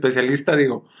ya soy especialista,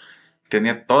 digo,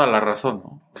 tenía toda la razón,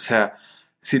 ¿no? O sea,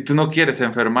 si tú no quieres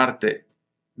enfermarte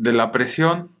de la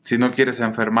presión, si no quieres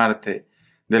enfermarte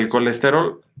del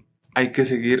colesterol, hay que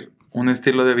seguir un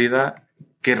estilo de vida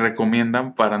que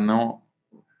recomiendan para no...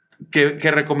 Que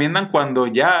recomiendan cuando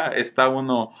ya está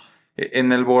uno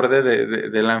en el borde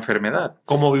de la enfermedad.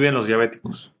 ¿Cómo viven los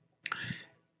diabéticos?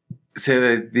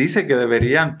 Se dice que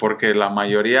deberían, porque la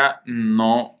mayoría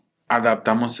no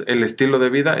adaptamos el estilo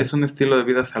de vida. Es un estilo de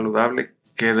vida saludable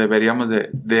que deberíamos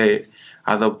de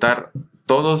adoptar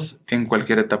todos en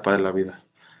cualquier etapa de la vida.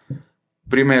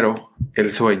 Primero, el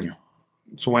sueño.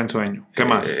 Su buen sueño. ¿Qué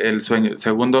más? El sueño.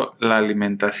 Segundo, la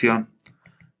alimentación.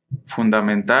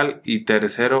 Fundamental. Y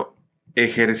tercero,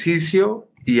 ejercicio.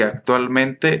 Y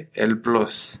actualmente el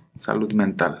plus, salud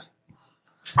mental.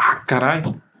 Ah, caray.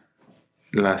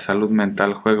 La salud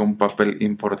mental juega un papel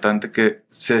importante que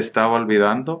se estaba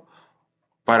olvidando.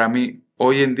 Para mí,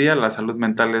 hoy en día, la salud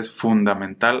mental es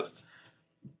fundamental.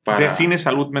 Define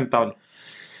salud mental.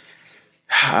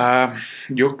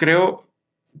 Yo creo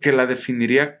que la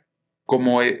definiría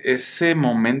como ese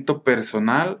momento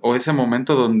personal o ese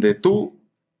momento donde tú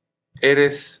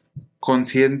eres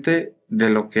consciente de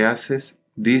lo que haces,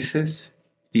 dices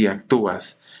y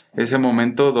actúas. Ese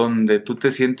momento donde tú te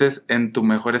sientes en tu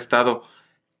mejor estado,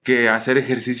 que hacer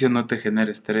ejercicio no te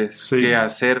genere estrés, sí.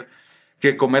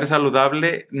 que comer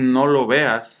saludable no lo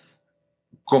veas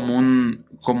como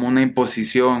una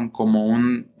imposición, como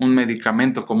un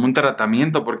medicamento, como un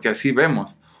tratamiento, porque así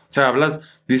vemos. O sea,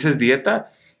 dices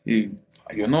dieta y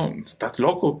yo no, estás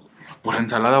loco, por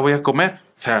ensalada voy a comer.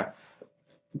 O sea,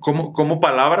 como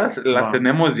palabras las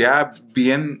tenemos ya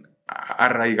bien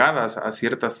arraigadas a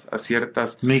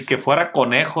ciertas. Ni que fuera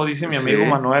conejo, dice mi amigo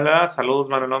Manuela. Saludos,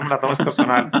 Manuel, no me la tomes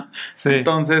personal. Sí.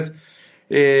 Entonces,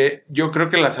 yo creo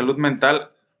que la salud mental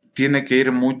tiene que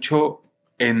ir mucho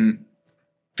en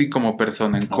ti como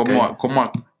persona, en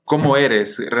cómo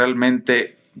eres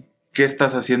realmente, qué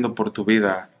estás haciendo por tu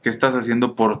vida, qué estás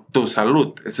haciendo por tu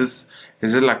salud. Esa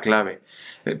es la clave.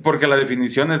 Porque la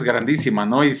definición es grandísima,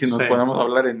 ¿no? Y si nos podemos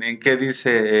hablar en qué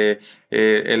dice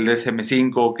el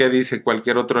DSM-5 o qué dice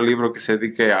cualquier otro libro que se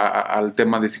dedique al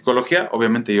tema de psicología.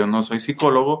 Obviamente yo no soy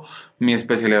psicólogo, mi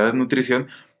especialidad es nutrición,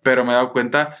 pero me he dado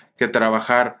cuenta que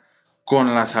trabajar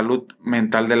con la salud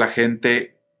mental de la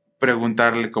gente,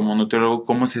 preguntarle como nutriólogo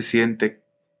cómo se siente,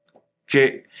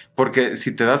 porque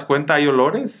si te das cuenta hay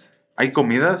olores, hay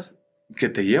comidas que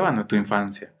te llevan a tu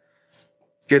infancia,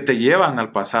 que te llevan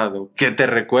al pasado, que te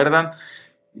recuerdan.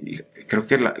 Y creo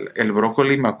que el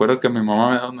brócoli, me acuerdo que mi mamá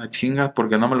me daba una chinga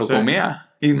porque no me lo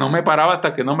comía. Y no me paraba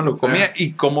hasta que no me lo comía.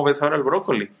 ¿Y cómo ves ahora el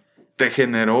brócoli? Te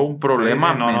generó un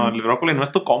problema. No, el brócoli no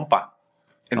es tu compa.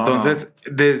 Entonces,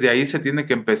 desde ahí se tiene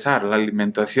que empezar. La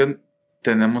alimentación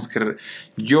tenemos que...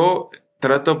 Yo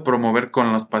trato de promover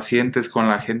con los pacientes, con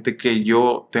la gente que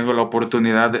yo tengo la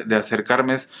oportunidad de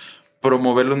acercarme, es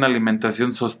promoverle una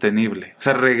alimentación sostenible. O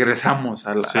sea, regresamos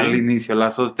al inicio.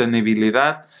 La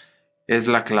sostenibilidad es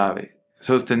la clave.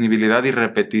 Sostenibilidad y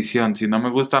repetición. Si no me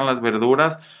gustan las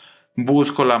verduras,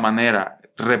 busco la manera.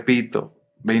 Repito,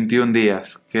 21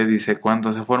 días. ¿Qué dice?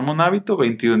 ¿Cuánto se forma un hábito?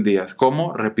 21 días.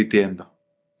 ¿Cómo? Repitiendo.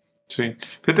 Sí.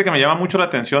 Fíjate que me llama mucho la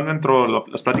atención dentro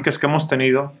de las pláticas que hemos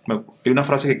tenido. Hay una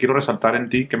frase que quiero resaltar en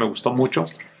ti que me gustó mucho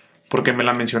porque me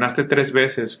la mencionaste 3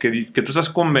 veces. Que tú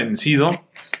estás convencido.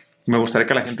 Me gustaría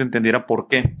que la gente entendiera por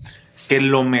qué. que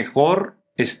lo mejor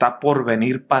está por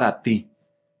venir para ti.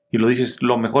 Y lo dices,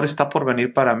 lo mejor está por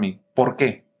venir para mí. ¿Por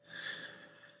qué?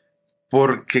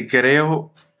 Porque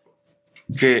creo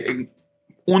que,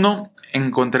 uno,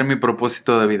 encontré mi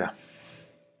propósito de vida.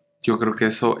 Yo creo que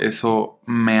eso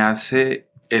me hace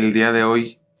el día de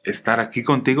hoy estar aquí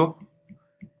contigo,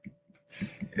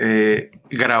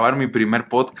 grabar mi primer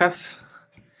podcast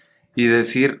y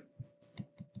decir,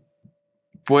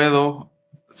 puedo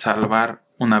salvar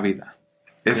una vida.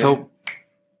 Eso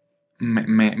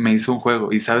me hizo un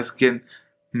juego. ¿Y sabes quién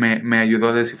me ayudó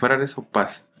a descifrar eso?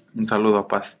 Paz. Un saludo a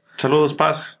Paz. Saludos,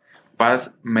 Paz.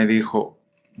 Paz me dijo,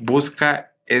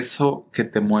 busca eso que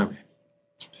te mueve.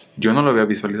 Yo no lo había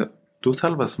visualizado. Tú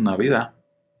salvas una vida.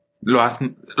 ¿Lo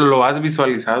has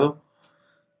visualizado?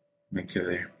 Me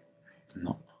quedé.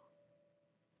 No.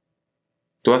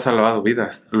 Tú has salvado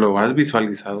vidas. ¿Lo has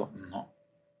visualizado? No.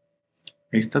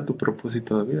 Ahí está tu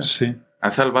propósito de vida. Sí.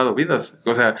 Has salvado vidas.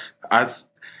 O sea,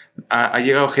 ha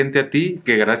llegado gente a ti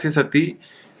que gracias a ti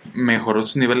mejoró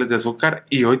sus niveles de azúcar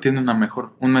y hoy tiene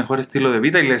un mejor estilo de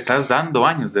vida y le estás dando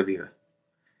años de vida.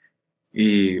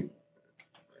 Y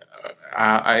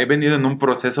he venido en un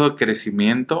proceso de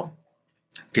crecimiento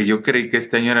que yo creí que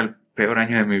este año era el peor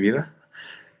año de mi vida.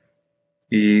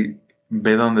 Y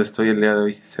ve dónde estoy el día de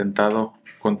hoy, sentado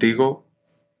contigo,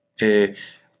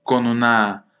 con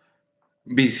una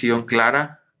visión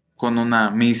clara, con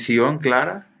una misión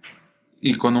clara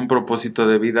y con un propósito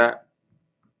de vida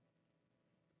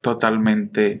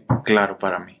totalmente claro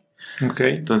para mí.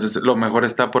 Okay. Entonces, lo mejor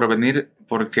está por venir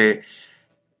porque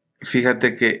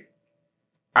fíjate que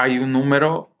hay un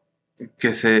número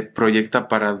que se proyecta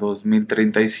para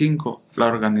 2035. La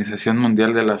Organización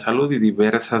Mundial de la Salud y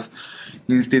diversas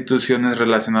instituciones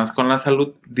relacionadas con la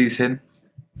salud dicen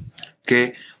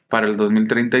que para el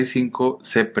 2035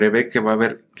 se prevé que va a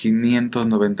haber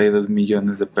 592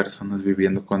 millones de personas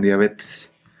viviendo con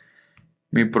diabetes.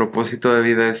 Mi propósito de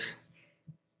vida es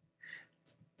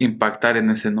impactar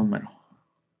en ese número.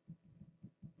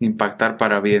 Impactar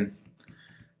para bien.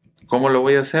 ¿Cómo lo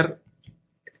voy a hacer?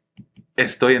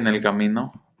 Estoy en el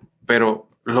camino, pero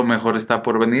lo mejor está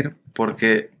por venir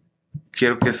porque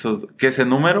quiero que ese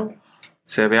número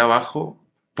se vea abajo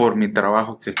por mi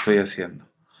trabajo que estoy haciendo.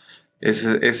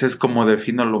 Ese es como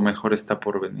defino lo mejor está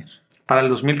por venir. Para el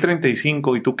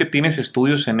 2035, y tú que tienes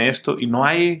estudios en esto, y no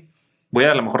hay,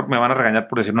 a lo mejor me van a regañar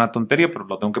por decir una tontería, pero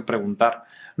lo tengo que preguntar.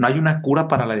 ¿No hay una cura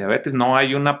para la diabetes? ¿No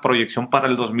hay una proyección para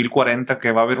el 2040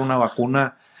 que va a haber una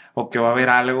vacuna o que va a haber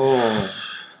algo?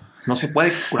 No se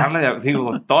puede curar la diabetes.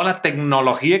 Digo, toda la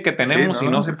tecnología que tenemos, sí, ¿no?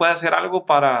 Y no se puede hacer algo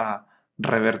para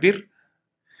revertir.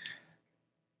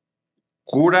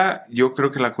 Cura, yo creo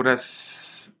que la cura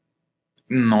es...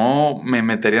 No me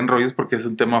metería en rollos porque es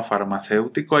un tema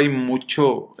farmacéutico. Hay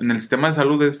mucho... En el sistema de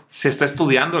salud es... ¿Se está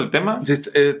estudiando el tema?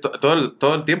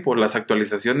 Todo el tiempo. Las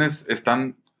actualizaciones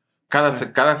están cada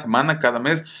semana, cada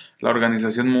mes. La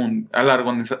Organización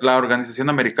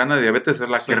Americana de Diabetes es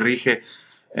la que rige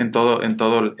en todo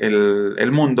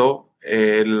el mundo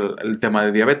el tema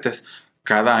de diabetes.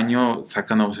 Cada año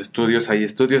sacan nuevos estudios. Hay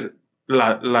estudios.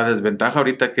 La desventaja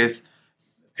ahorita que es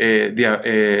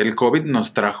el COVID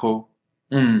nos trajo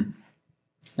un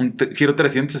giro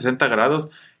 360 grados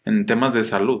en temas de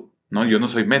salud, ¿no? Yo no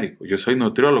soy médico, yo soy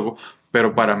nutriólogo,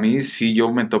 pero para mí sí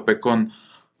yo me topé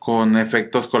con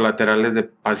efectos colaterales de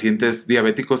pacientes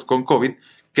diabéticos con COVID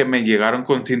que me llegaron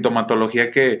con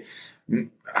sintomatología que,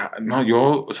 no,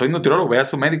 yo soy nutriólogo, ve a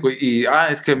su médico y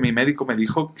es que mi médico me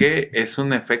dijo que es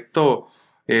un efecto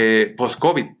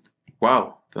post-COVID.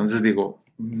 Wow, entonces digo,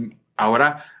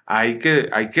 ahora hay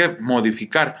que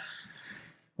modificar.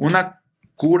 Una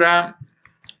cura,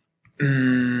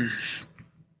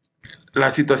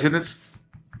 la situación es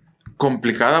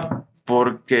complicada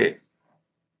porque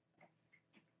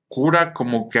cura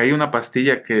como que hay una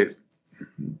pastilla que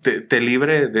te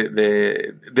libre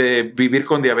de vivir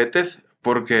con diabetes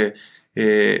porque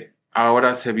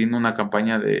ahora se vino una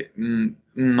campaña de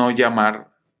no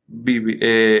llamar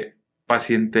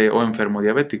paciente o enfermo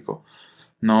diabético.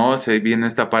 No, se viene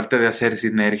esta parte de hacer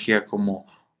sinergia como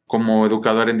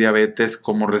educador en diabetes,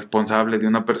 como responsable de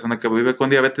una persona que vive con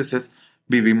diabetes,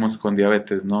 vivimos con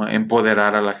diabetes, ¿no?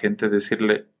 Empoderar a la gente,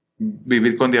 decirle,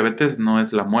 vivir con diabetes no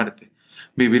es la muerte.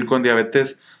 Vivir con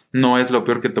diabetes no es lo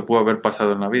peor que te pudo haber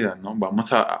pasado en la vida, ¿no?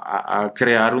 Vamos a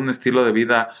crear un estilo de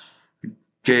vida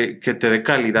que te dé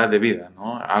calidad de vida,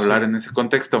 ¿no? Hablar en ese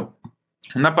contexto.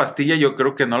 Una pastilla yo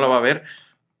creo que no la va a haber,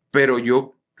 pero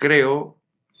yo creo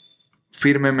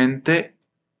firmemente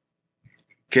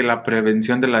que la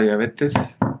prevención de la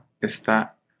diabetes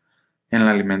está en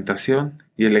la alimentación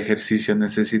y el ejercicio.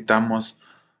 Necesitamos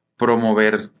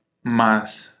promover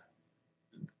más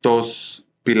dos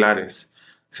pilares: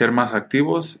 ser más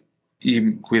activos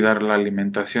y cuidar la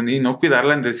alimentación. Y no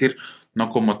cuidarla en decir, no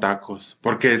como tacos,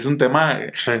 porque es un tema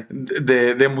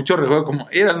de mucho rejuego, como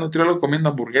ir al nutriólogo comiendo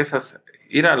hamburguesas,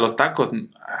 ir a los tacos,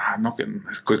 no,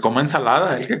 que coma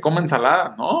ensalada, el que coma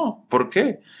ensalada, no, ¿por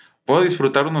qué? Puedo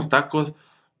disfrutar unos tacos,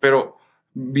 pero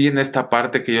viene esta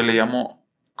parte que yo le llamo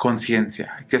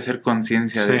conciencia. Hay que hacer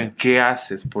conciencia de qué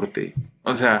haces por ti.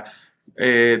 O sea,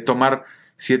 tomar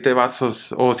 7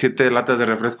 vasos o 7 latas de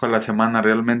refresco a la semana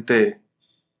realmente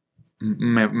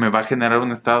me va a generar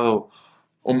un estado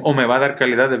o me va a dar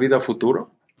calidad de vida a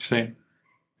futuro. Sí.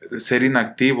 Ser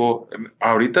inactivo.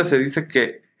 Ahorita se dice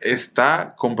que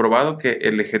está comprobado que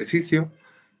el ejercicio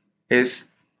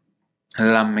es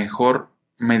la mejor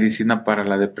medicina para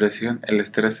la depresión, el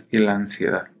estrés y la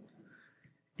ansiedad.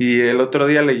 Y el otro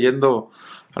día, leyendo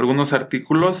algunos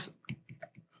artículos,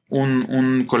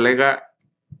 un colega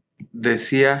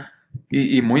decía,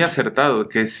 y muy acertado,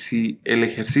 que si el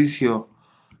ejercicio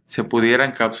se pudiera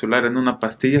encapsular en una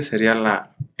pastilla,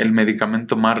 sería el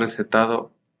medicamento más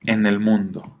recetado en el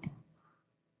mundo.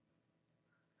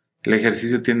 El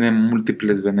ejercicio tiene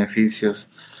múltiples beneficios,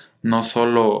 no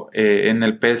solo en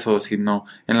el peso, sino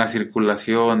en la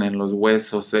circulación, en los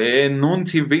huesos, en un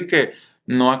sinfín que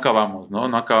no acabamos, ¿no?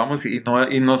 No acabamos y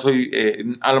no soy,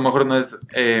 a lo mejor no es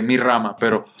mi rama,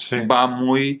 pero va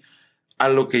muy a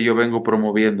lo que yo vengo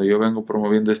promoviendo. Yo vengo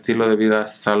promoviendo estilo de vida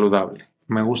saludable.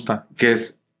 Me gusta. Que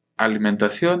es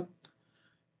alimentación,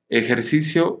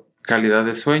 ejercicio, calidad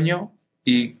de sueño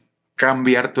y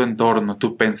cambiar tu entorno,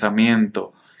 tu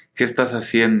pensamiento. ¿Qué estás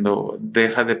haciendo?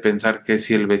 Deja de pensar que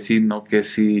si el vecino, que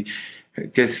si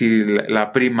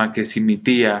la prima, que si mi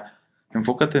tía.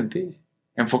 Enfócate en ti.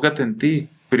 Enfócate en ti.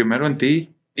 Primero en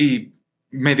ti. Y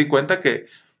me di cuenta que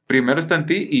primero está en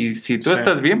ti y si tú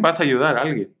estás bien vas a ayudar a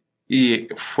alguien. Y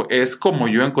es como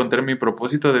yo encontré mi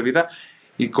propósito de vida.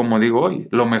 Y como digo hoy,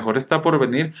 lo mejor está por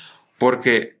venir,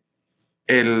 porque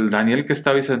el Daniel que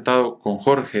estaba sentado con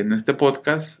Jorge en este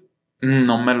podcast,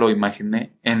 no me lo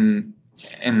imaginé en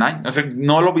años. O sea,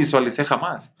 no lo visualicé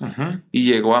jamás. Uh-huh.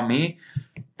 Y llegó a mí,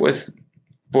 pues,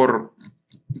 por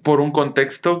un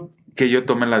contexto que yo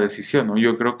tomé la decisión, ¿no?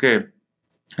 Yo creo que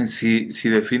si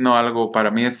defino algo,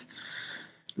 para mí es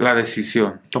la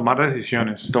decisión. Tomar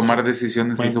decisiones. Tomar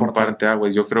decisiones es un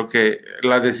parteaguas. Yo creo que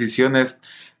la decisión es,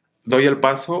 ¿doy el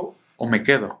paso o me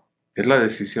quedo? Es la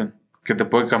decisión que te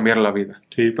puede cambiar la vida.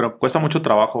 Sí, pero cuesta mucho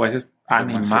trabajo a veces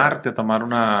animarte a tomar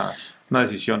una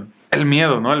decisión. El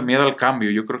miedo, ¿no? El miedo al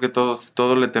cambio. Yo creo que todos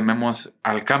le tememos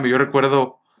al cambio. Yo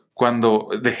recuerdo cuando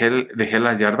dejé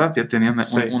las yardas, ya tenía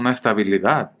una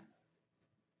estabilidad.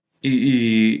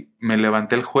 Y me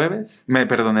levanté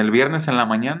el viernes en la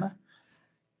mañana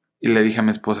y le dije a mi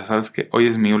esposa, ¿sabes qué? Hoy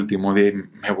es mi último día. Y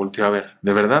me volteó a ver.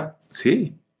 ¿De verdad?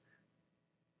 Sí.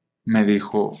 Me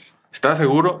dijo, ¿estás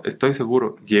seguro? Estoy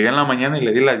seguro. Llegué en la mañana y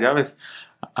le di las llaves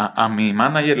a mi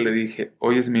manager. Le dije,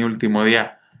 hoy es mi último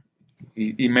día.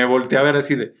 Y me volteé a ver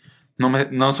así de,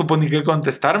 no supo ni qué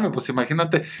contestarme. Pues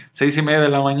imagínate, 6:30 de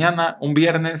la mañana, un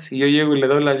viernes, y yo llego y le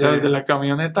doy las llaves de la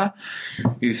camioneta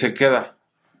y se queda.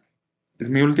 Es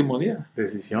mi último día.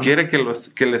 Decisión. ¿Quiere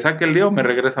que le saque el día o me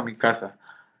regreso a mi casa?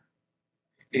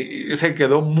 Y se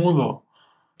quedó mudo.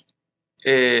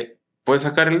 ¿Puedes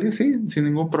sacar el día? Sí, sin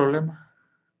ningún problema.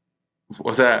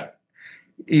 O sea,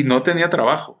 y no tenía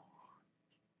trabajo.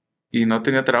 Y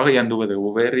anduve de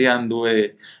Uber y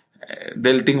anduve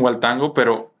del tingo al tango,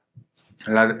 pero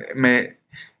me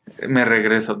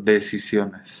regreso.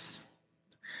 Decisiones.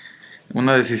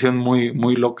 Una decisión muy,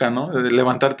 muy loca, ¿no? De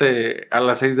levantarte a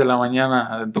las 6 de la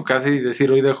mañana en tu casa y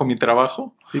decir, hoy dejo mi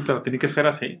trabajo. Sí, pero tiene que ser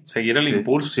así. Seguir el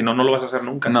impulso, si no, no lo vas a hacer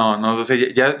nunca. No, o sea,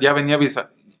 ya venía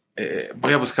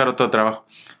voy a buscar otro trabajo.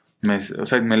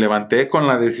 Me levanté con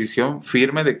la decisión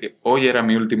firme de que hoy era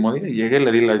mi último día. Y llegué,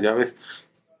 le di las llaves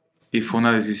y fue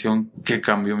una decisión que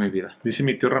cambió mi vida. Dice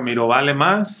mi tío Ramiro, vale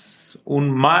más un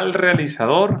mal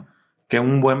realizador que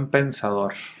un buen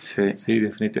pensador. Sí. Sí,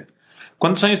 definitivamente.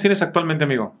 ¿Cuántos años tienes actualmente,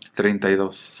 amigo?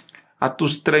 32. A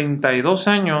tus 32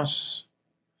 años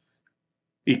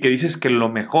y que dices que lo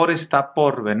mejor está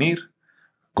por venir,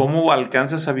 ¿cómo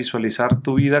alcanzas a visualizar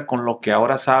tu vida con lo que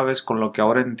ahora sabes, con lo que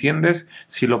ahora entiendes,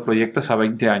 si lo proyectas a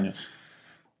 20 años?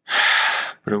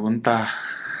 Pregunta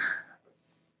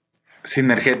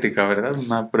sinergética, ¿verdad?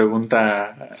 Una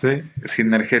pregunta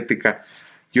sinergética.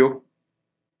 Yo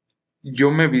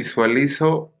me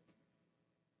visualizo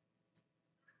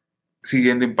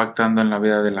siguiendo impactando en la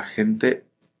vida de la gente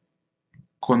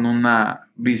con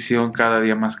una visión cada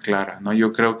día más clara, ¿no?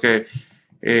 Yo creo que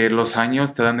los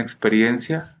años te dan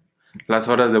experiencia, las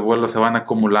horas de vuelo se van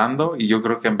acumulando y yo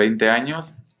creo que en 20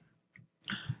 años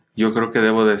yo creo que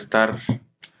debo de estar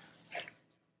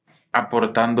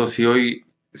aportando. Si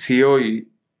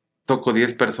hoy toco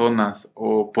 10 personas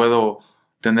o puedo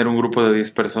tener un grupo de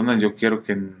 10 personas, yo quiero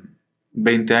que en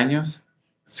 20 años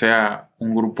sea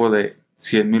un grupo de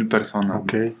 100,000 personas.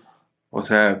 Ok. ¿No? O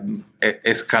sea,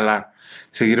 escalar,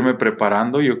 seguirme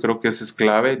preparando, yo creo que eso es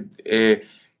clave.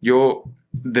 Yo,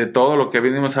 de todo lo que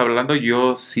venimos hablando,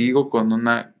 yo sigo con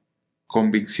una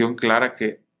convicción clara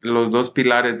que los dos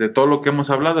pilares de todo lo que hemos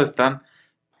hablado están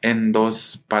en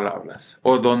dos palabras,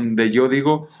 o donde yo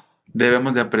digo,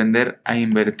 debemos de aprender a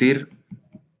invertir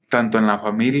tanto en la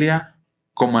familia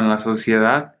como en la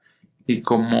sociedad y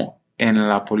como en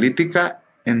la política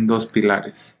en dos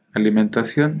pilares,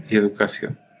 alimentación y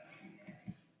educación.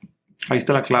 Ahí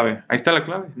está la clave. Ahí está la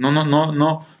clave. No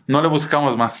le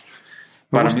buscamos más.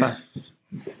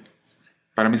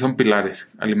 Para mí son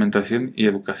pilares, alimentación y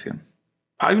educación.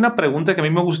 Hay una pregunta que a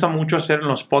mí me gusta mucho hacer en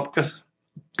los podcasts,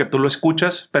 que tú lo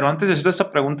escuchas, pero antes de hacer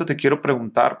esta pregunta te quiero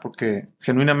preguntar, porque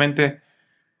genuinamente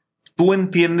tú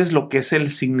entiendes lo que es el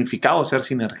significado de ser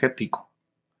sinergético.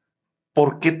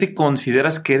 ¿Por qué te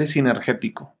consideras que eres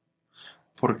sinergético?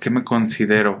 ¿Por qué me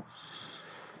considero?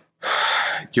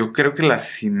 Yo creo que la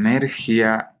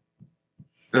sinergia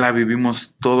la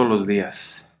vivimos todos los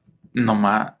días.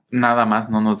 Nada más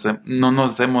no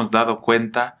nos hemos dado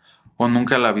cuenta o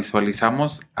nunca la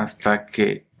visualizamos hasta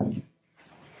que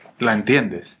la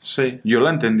entiendes. Sí. Yo la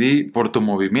entendí por tu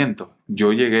movimiento.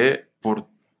 Yo llegué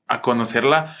a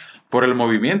conocerla por el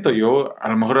movimiento. Yo, a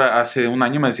lo mejor hace un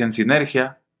año me decían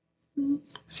sinergia.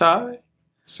 ¿Sabe?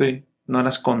 Sí. No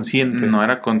eras consciente. No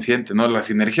era consciente. No, la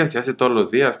sinergia se hace todos los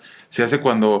días. Se hace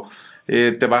cuando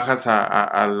te bajas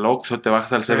al Oxxo, te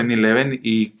bajas al 7-Eleven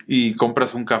y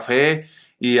compras un café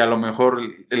y a lo mejor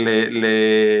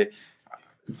le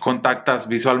contactas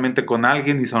visualmente con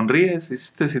alguien y sonríes.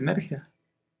 Hiciste sinergia.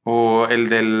 O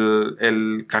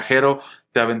el cajero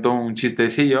te aventó un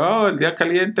chistecillo, el día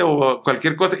caliente o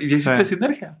cualquier cosa y hiciste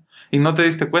sinergia y no te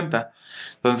diste cuenta.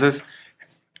 Entonces,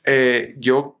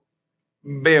 yo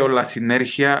veo la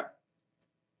sinergia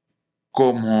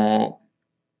como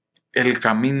el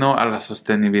camino a la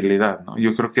sostenibilidad, ¿no?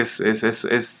 Yo creo que es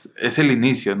el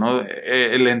inicio, ¿no?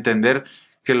 El entender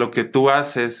que lo que tú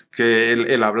haces, que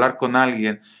el hablar con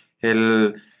alguien,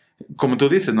 como tú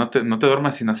dices, no te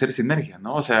duermas sin hacer sinergia,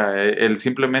 ¿no? O sea, el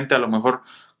simplemente a lo mejor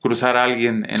cruzar a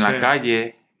alguien en la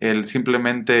calle, el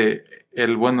simplemente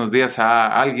el buenos días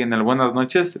a alguien, el buenas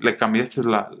noches, le cambiaste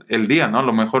el día, ¿no? A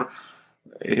lo mejor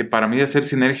para mí hacer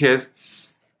sinergia es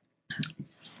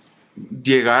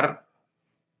llegar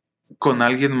con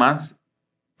alguien más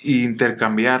e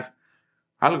intercambiar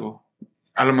algo.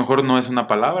 A lo mejor no es una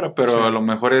palabra, pero a lo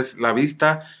mejor es la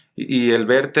vista y el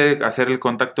verte, hacer el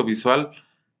contacto visual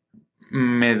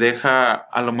me deja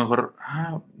a lo mejor,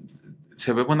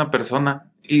 se ve buena persona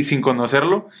y sin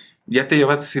conocerlo ya te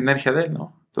llevaste sinergia de él,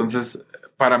 ¿no? Entonces,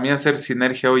 para mí hacer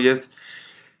sinergia hoy es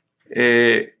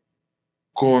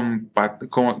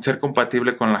ser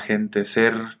compatible con la gente,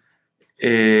 ser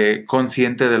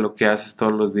consciente de lo que haces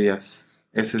todos los días.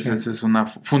 Ese es una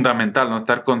fundamental, ¿no?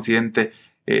 Estar consciente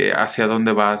hacia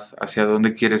dónde vas, hacia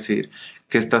dónde quieres ir,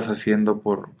 qué estás haciendo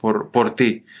por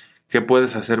ti, qué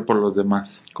puedes hacer por los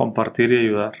demás. Compartir y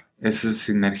ayudar. Esa es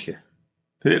sinergia.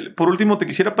 Por último, te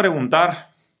quisiera preguntar,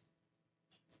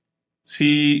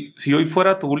 si hoy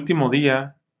fuera tu último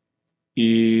día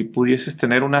y pudieses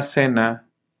tener una cena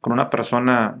con una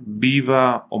persona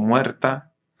viva o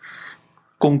muerta,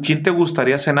 ¿con quién te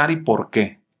gustaría cenar y por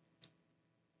qué?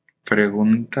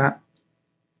 Pregunta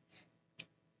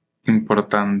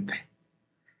importante.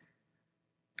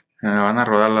 Me van a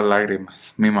rodar las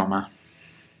lágrimas. Mi mamá.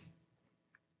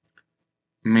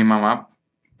 Mi mamá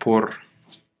por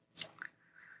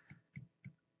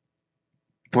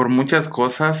muchas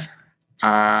cosas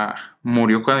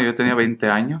murió cuando yo tenía 20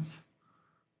 años.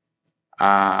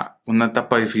 Una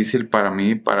etapa difícil para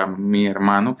mí, para mi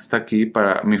hermano que está aquí,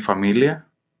 para mi familia.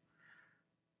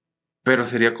 Pero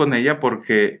sería con ella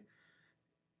porque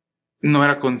no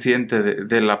era consciente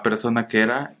de la persona que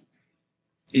era.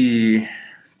 Y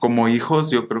como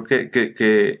hijos, yo creo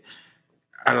que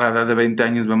a la edad de 20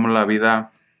 años vemos la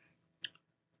vida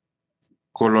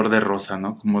color de rosa,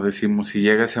 ¿no? Como decimos, y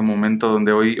llega ese momento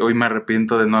donde hoy me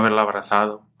arrepiento de no haberla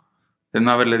abrazado, de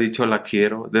no haberle dicho la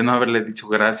quiero, de no haberle dicho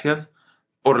gracias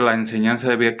por la enseñanza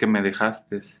de vida que me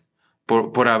dejaste,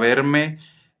 por haberme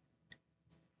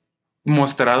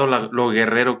mostrado lo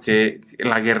guerrero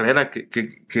la guerrera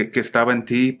que estaba en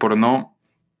ti, por no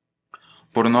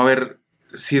haber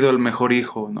sido el mejor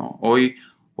hijo, ¿no? Hoy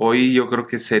yo creo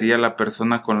que sería la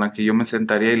persona con la que yo me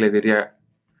sentaría y le diría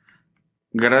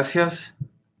gracias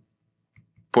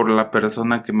por la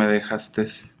persona que me dejaste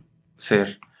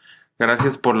ser.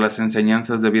 Gracias por las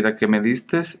enseñanzas de vida que me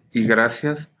diste y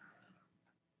gracias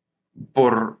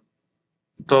por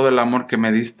todo el amor que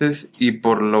me diste y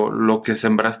por lo que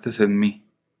sembraste en mí.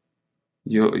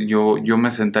 Yo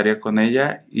me sentaría con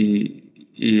ella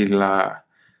y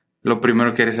lo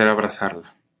primero que haría sería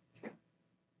abrazarla.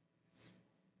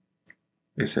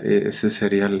 Ese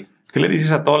sería el... ¿Qué le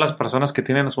dices a todas las personas que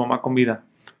tienen a su mamá con vida?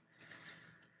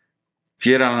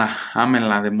 Quiéranla,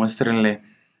 ámenla, demuéstrenle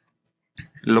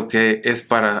lo que es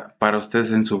para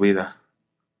ustedes en su vida.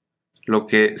 Lo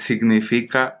que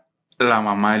significa la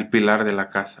mamá, el pilar de la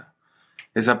casa.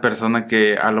 Esa persona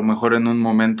que a lo mejor en un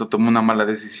momento tomó una mala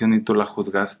decisión y tú la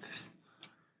juzgaste.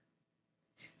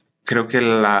 Creo que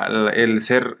el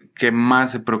ser que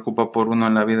más se preocupa por uno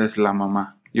en la vida es la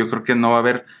mamá. Yo creo que no va a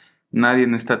haber nadie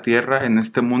en esta tierra, en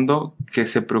este mundo, que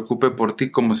se preocupe por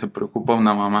ti como se preocupa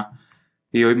una mamá.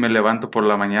 Y hoy me levanto por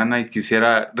la mañana y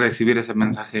quisiera recibir ese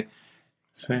mensaje.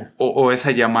 Sí. O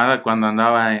esa llamada cuando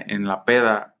andaba en la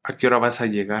peda. ¿A qué hora vas a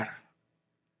llegar?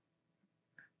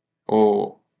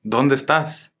 O ¿dónde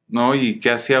estás? ¿No? ¿Y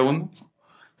qué hacía uno?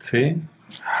 Sí.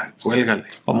 Cuélgale.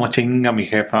 Como chinga mi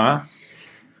jefa, ¿eh?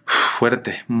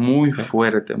 Fuerte, muy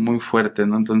fuerte,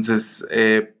 ¿no? Entonces,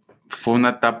 fue una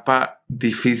etapa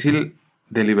difícil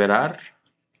de liberar,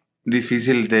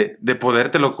 difícil de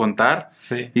podértelo contar,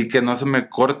 y que no se me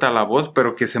corta la voz,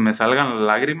 pero que se me salgan las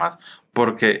lágrimas,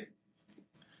 porque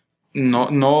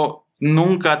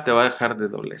nunca te va a dejar de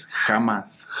doler,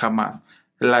 jamás.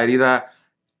 La herida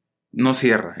no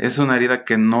cierra, es una herida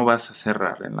que no vas a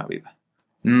cerrar en la vida,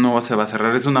 no se va a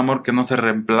cerrar, es un amor que no se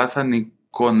reemplaza ni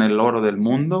con el oro del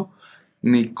mundo,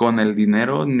 ni con el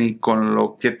dinero, ni con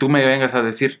lo que tú me vengas a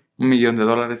decir,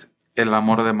 $1,000,000. El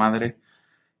amor de madre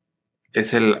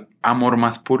es el amor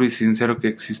más puro y sincero que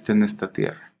existe en esta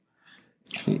tierra.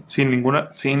 Sí.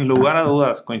 Sin lugar a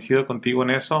dudas, coincido contigo en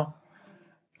eso.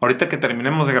 Ahorita que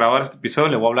terminemos de grabar este episodio,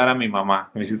 le voy a hablar a mi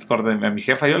mamá. Me hiciste acordar a mi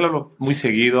jefa. Yo le hablo muy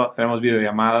seguido, tenemos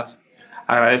videollamadas.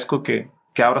 Agradezco que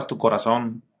abras tu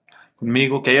corazón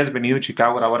conmigo, que hayas venido a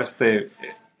Chicago a grabar este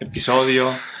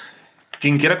episodio.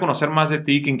 Quien quiera conocer más de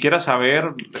ti, quien quiera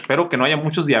saber, espero que no haya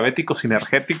muchos diabéticos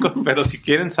sinergéticos, pero si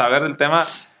quieren saber del tema,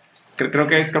 creo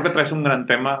que traes un gran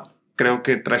tema, creo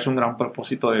que traes un gran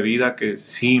propósito de vida que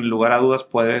sin lugar a dudas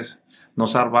puedes no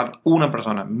salvar una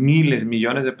persona, miles,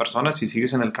 millones de personas si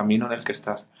sigues en el camino en el que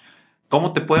estás.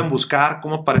 ¿Cómo te pueden buscar?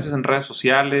 ¿Cómo apareces en redes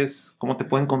sociales? ¿Cómo te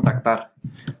pueden contactar?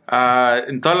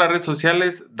 En todas las redes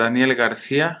sociales, Daniel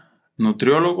García,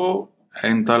 nutriólogo.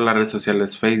 En todas las redes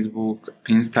sociales, Facebook,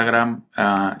 Instagram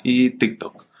y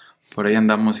TikTok. Por ahí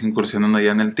andamos incursionando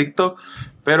ya en el TikTok.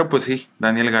 Pero pues sí,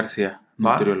 Daniel García,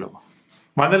 nutriólogo.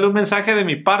 Mándale un mensaje de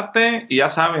mi parte y ya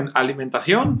saben,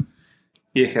 alimentación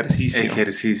y ejercicio.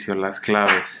 Ejercicio, las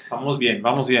claves. Vamos bien.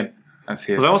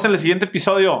 Así es. Nos vemos en el siguiente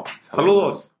episodio.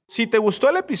 Saludos. Si te gustó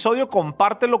el episodio,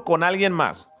 compártelo con alguien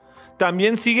más.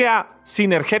 También sigue a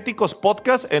Sinergéticos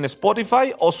Podcast en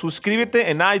Spotify o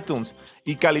suscríbete en iTunes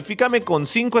y califícame con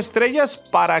 5 estrellas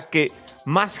para que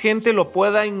más gente lo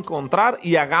pueda encontrar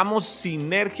y hagamos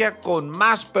sinergia con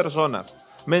más personas.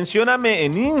 Mencióname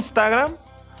en Instagram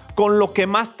con lo que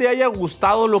más te haya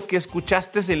gustado lo que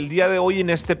escuchaste el día de hoy en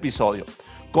este episodio,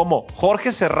 como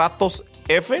Jorge Cerratos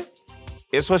F.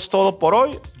 Eso es todo por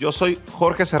hoy. Yo soy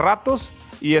Jorge Cerratos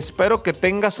y espero que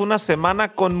tengas una semana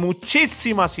con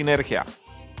muchísima sinergia.